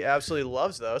as he absolutely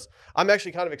loves those. I'm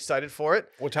actually kind of excited for it.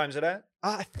 What time's it at?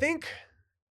 I think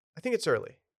it's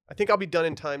early. I think I'll be done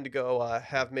in time to go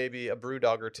have maybe a brew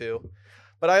dog or two.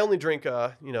 But I only drink,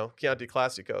 Chianti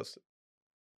Classicos.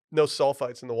 No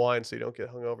sulfites in the wine, so you don't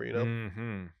get hungover,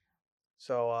 Mm-hmm.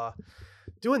 So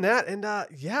doing that, and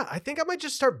I think I might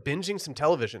just start binging some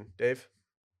television, Dave.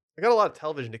 I got a lot of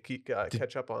television to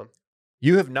catch up on.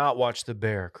 You have not watched The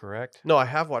Bear, correct? No, I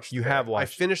have watched. You The Bear. have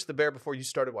watched I it. finished The Bear before you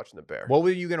started watching The Bear. What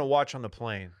were you going to watch on the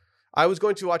plane? I was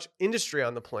going to watch Industry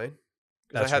on the plane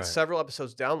because That's I had right. several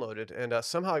episodes downloaded, and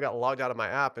somehow I got logged out of my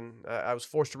app, and I was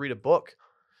forced to read a book.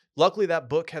 Luckily, that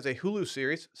book has a Hulu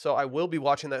series, so I will be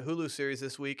watching that Hulu series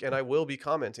this week, and I will be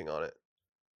commenting on it.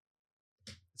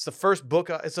 It's the first book.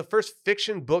 It's the first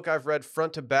fiction book I've read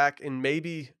front to back in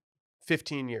maybe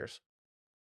 15 years.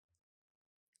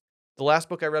 The last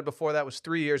book I read before that was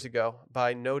 3 years ago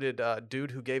by noted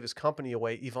dude who gave his company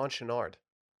away, Yvon Chouinard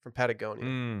from Patagonia.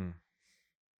 Mm.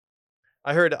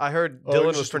 I heard Oh, Dylan he's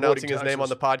was just pronouncing avoiding his name on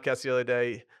the podcast the other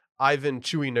day, Ivan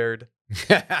Chewy Nerd.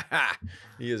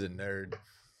 He is a nerd.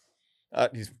 I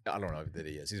don't know that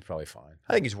he is. He's probably fine.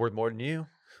 I think he's worth more than you.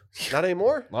 Not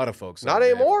anymore. A lot of folks. Not are, man.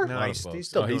 anymore? A No, lot of he's folks.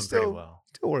 still No, doing pretty well.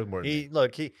 Still worth more. Than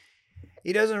me.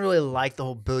 He doesn't really like the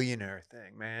whole billionaire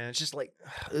thing, man. It's just like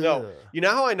No. ugh. You know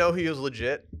how I know he was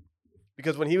legit?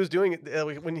 Because when he was doing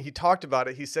it, when he talked about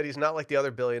it, he said he's not like the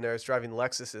other billionaires driving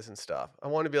Lexuses and stuff. I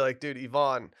want to be like, dude,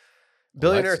 Yvonne,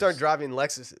 billionaires Lexus. aren't driving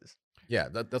Lexuses. Yeah,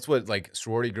 that's what like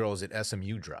sorority girls at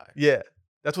SMU drive. Yeah.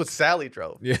 That's what Sally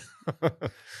drove. Yeah.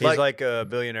 He's like a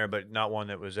billionaire, but not one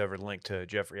that was ever linked to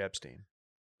Jeffrey Epstein.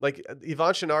 Like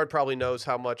Yvonne Chouinard probably knows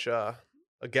how much a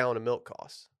gallon of milk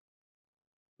costs,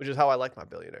 which is how I like my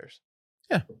billionaires.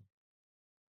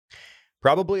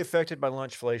 Probably affected by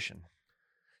lunchflation.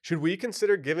 Should we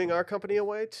consider giving our company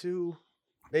away to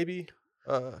maybe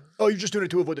Oh, you're just doing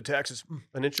it to avoid the taxes.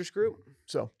 an interest group?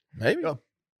 So Maybe. Yeah.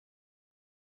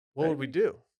 What would we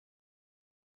do?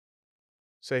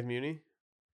 Save Muni?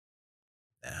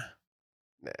 Nah.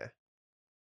 Nah.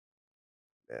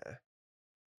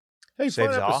 Hey, Save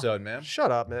fun Zaw. episode, man.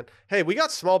 Shut up, man. Hey, we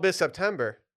got Small Biz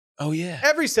September. Oh yeah.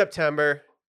 Every September,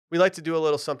 we like to do a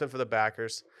little something for the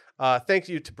backers. Thank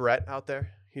you to Brett out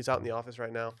there. He's out in the office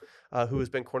right now, who has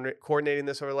been coordinating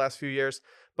this over the last few years.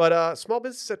 But Small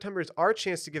Business September is our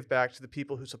chance to give back to the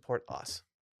people who support us.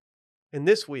 And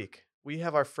this week, we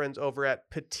have our friends over at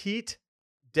Petite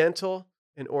Dental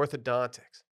and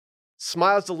Orthodontics.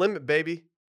 Smile's the limit, baby.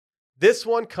 This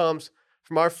one comes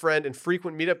from our friend and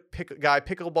frequent meetup guy,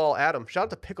 Pickleball Adam. Shout out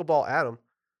to Pickleball Adam,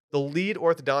 the lead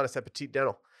orthodontist at Petite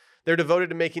Dental. They're devoted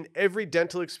to making every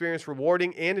dental experience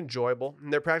rewarding and enjoyable,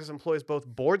 and their practice employs both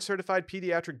board-certified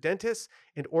pediatric dentists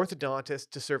and orthodontists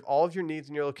to serve all of your needs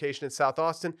in your location in South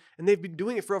Austin, and they've been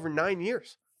doing it for over 9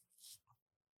 years.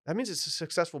 That means it's a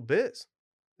successful biz.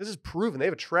 This is proven. They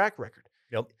have a track record.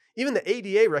 Yep. Even the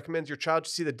ADA recommends your child to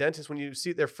see the dentist when you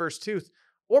see their first tooth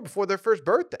or before their first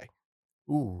birthday.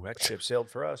 ooh, that ship sailed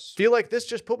for us. Feel like this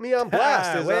just put me on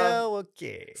blast. Is,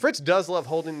 okay. Fritz does love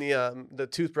holding the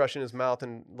toothbrush in his mouth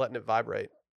and letting it vibrate.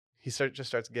 He just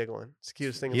starts giggling. It's the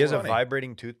cutest thing. He in has the a world.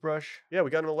 vibrating toothbrush. Yeah, we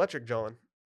got an electric John.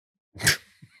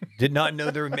 Did not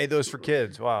know they made those for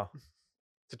kids. Wow.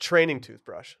 It's a training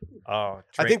toothbrush. Oh,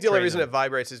 I think the only reason it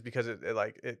vibrates is because it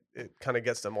kind of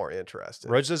gets them more interested.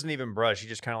 Rhodes doesn't even brush. He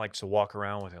just kind of likes to walk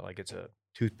around with it like it's a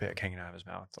toothpick hanging out of his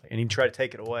mouth. Like, and he try to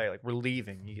take it away. Like we're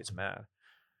leaving. He gets mad.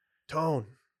 Tone,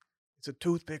 it's a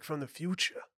toothpick from the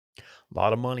future. A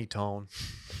lot of money, Tone.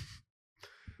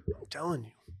 I'm telling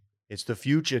you, It's the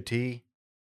future, T.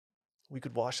 we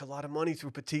could wash a lot of money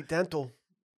through Petite Dental.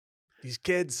 These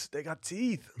kids, they got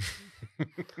teeth.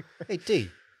 Hey, T.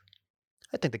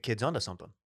 I think the kid's onto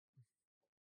something.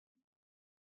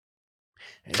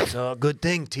 It's a good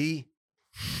thing, T.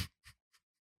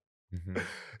 Mhm.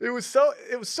 It was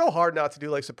so hard not to do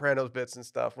like Sopranos bits and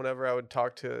stuff whenever I would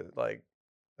talk to like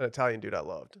an Italian dude I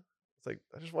loved. It's like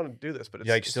I just wanted to do this, but it's,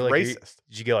 Yeah, like, it's still like, racist.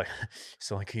 Did you go like,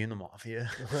 still like, are you in the mafia?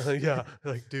 Yeah,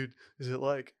 like dude, is it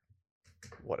like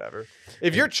whatever?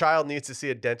 If your child needs to see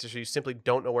a dentist or you simply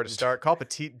don't know where to start, call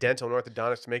Petite Dental and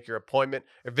Orthodontics to make your appointment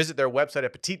or visit their website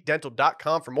at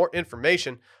petitedental.com for more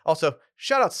information. Also,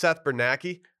 shout out Seth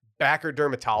Bernanke, backer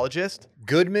dermatologist.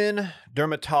 Goodman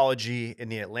Dermatology in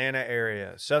the Atlanta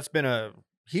area. Seth's been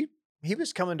he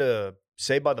was coming to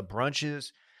Saved by the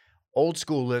Brunches, old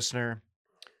school listener.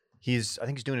 I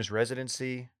think he's doing his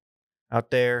residency out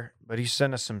there, but he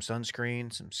sent us some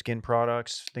sunscreen, some skin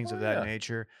products, things Oh, of that yeah.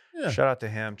 nature. Yeah. Shout out to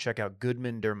him. Check out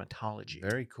Goodman Dermatology.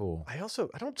 Very cool. I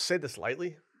don't say this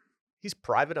lightly. He's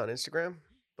private on Instagram,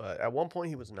 but at one point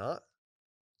he was not.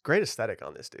 Great aesthetic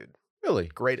on this dude. Really?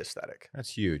 Great aesthetic. That's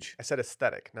huge. I said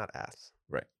aesthetic, not ass.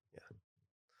 Right.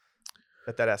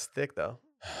 Bet that ass thick though.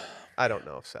 I don't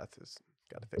know if Seth has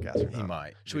got a thick ass or not. He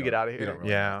might. Should we get out of we here? don't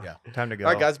really Yeah. know. Time to go.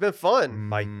 All right, guys, it's been fun.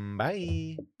 Bye.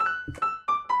 Bye.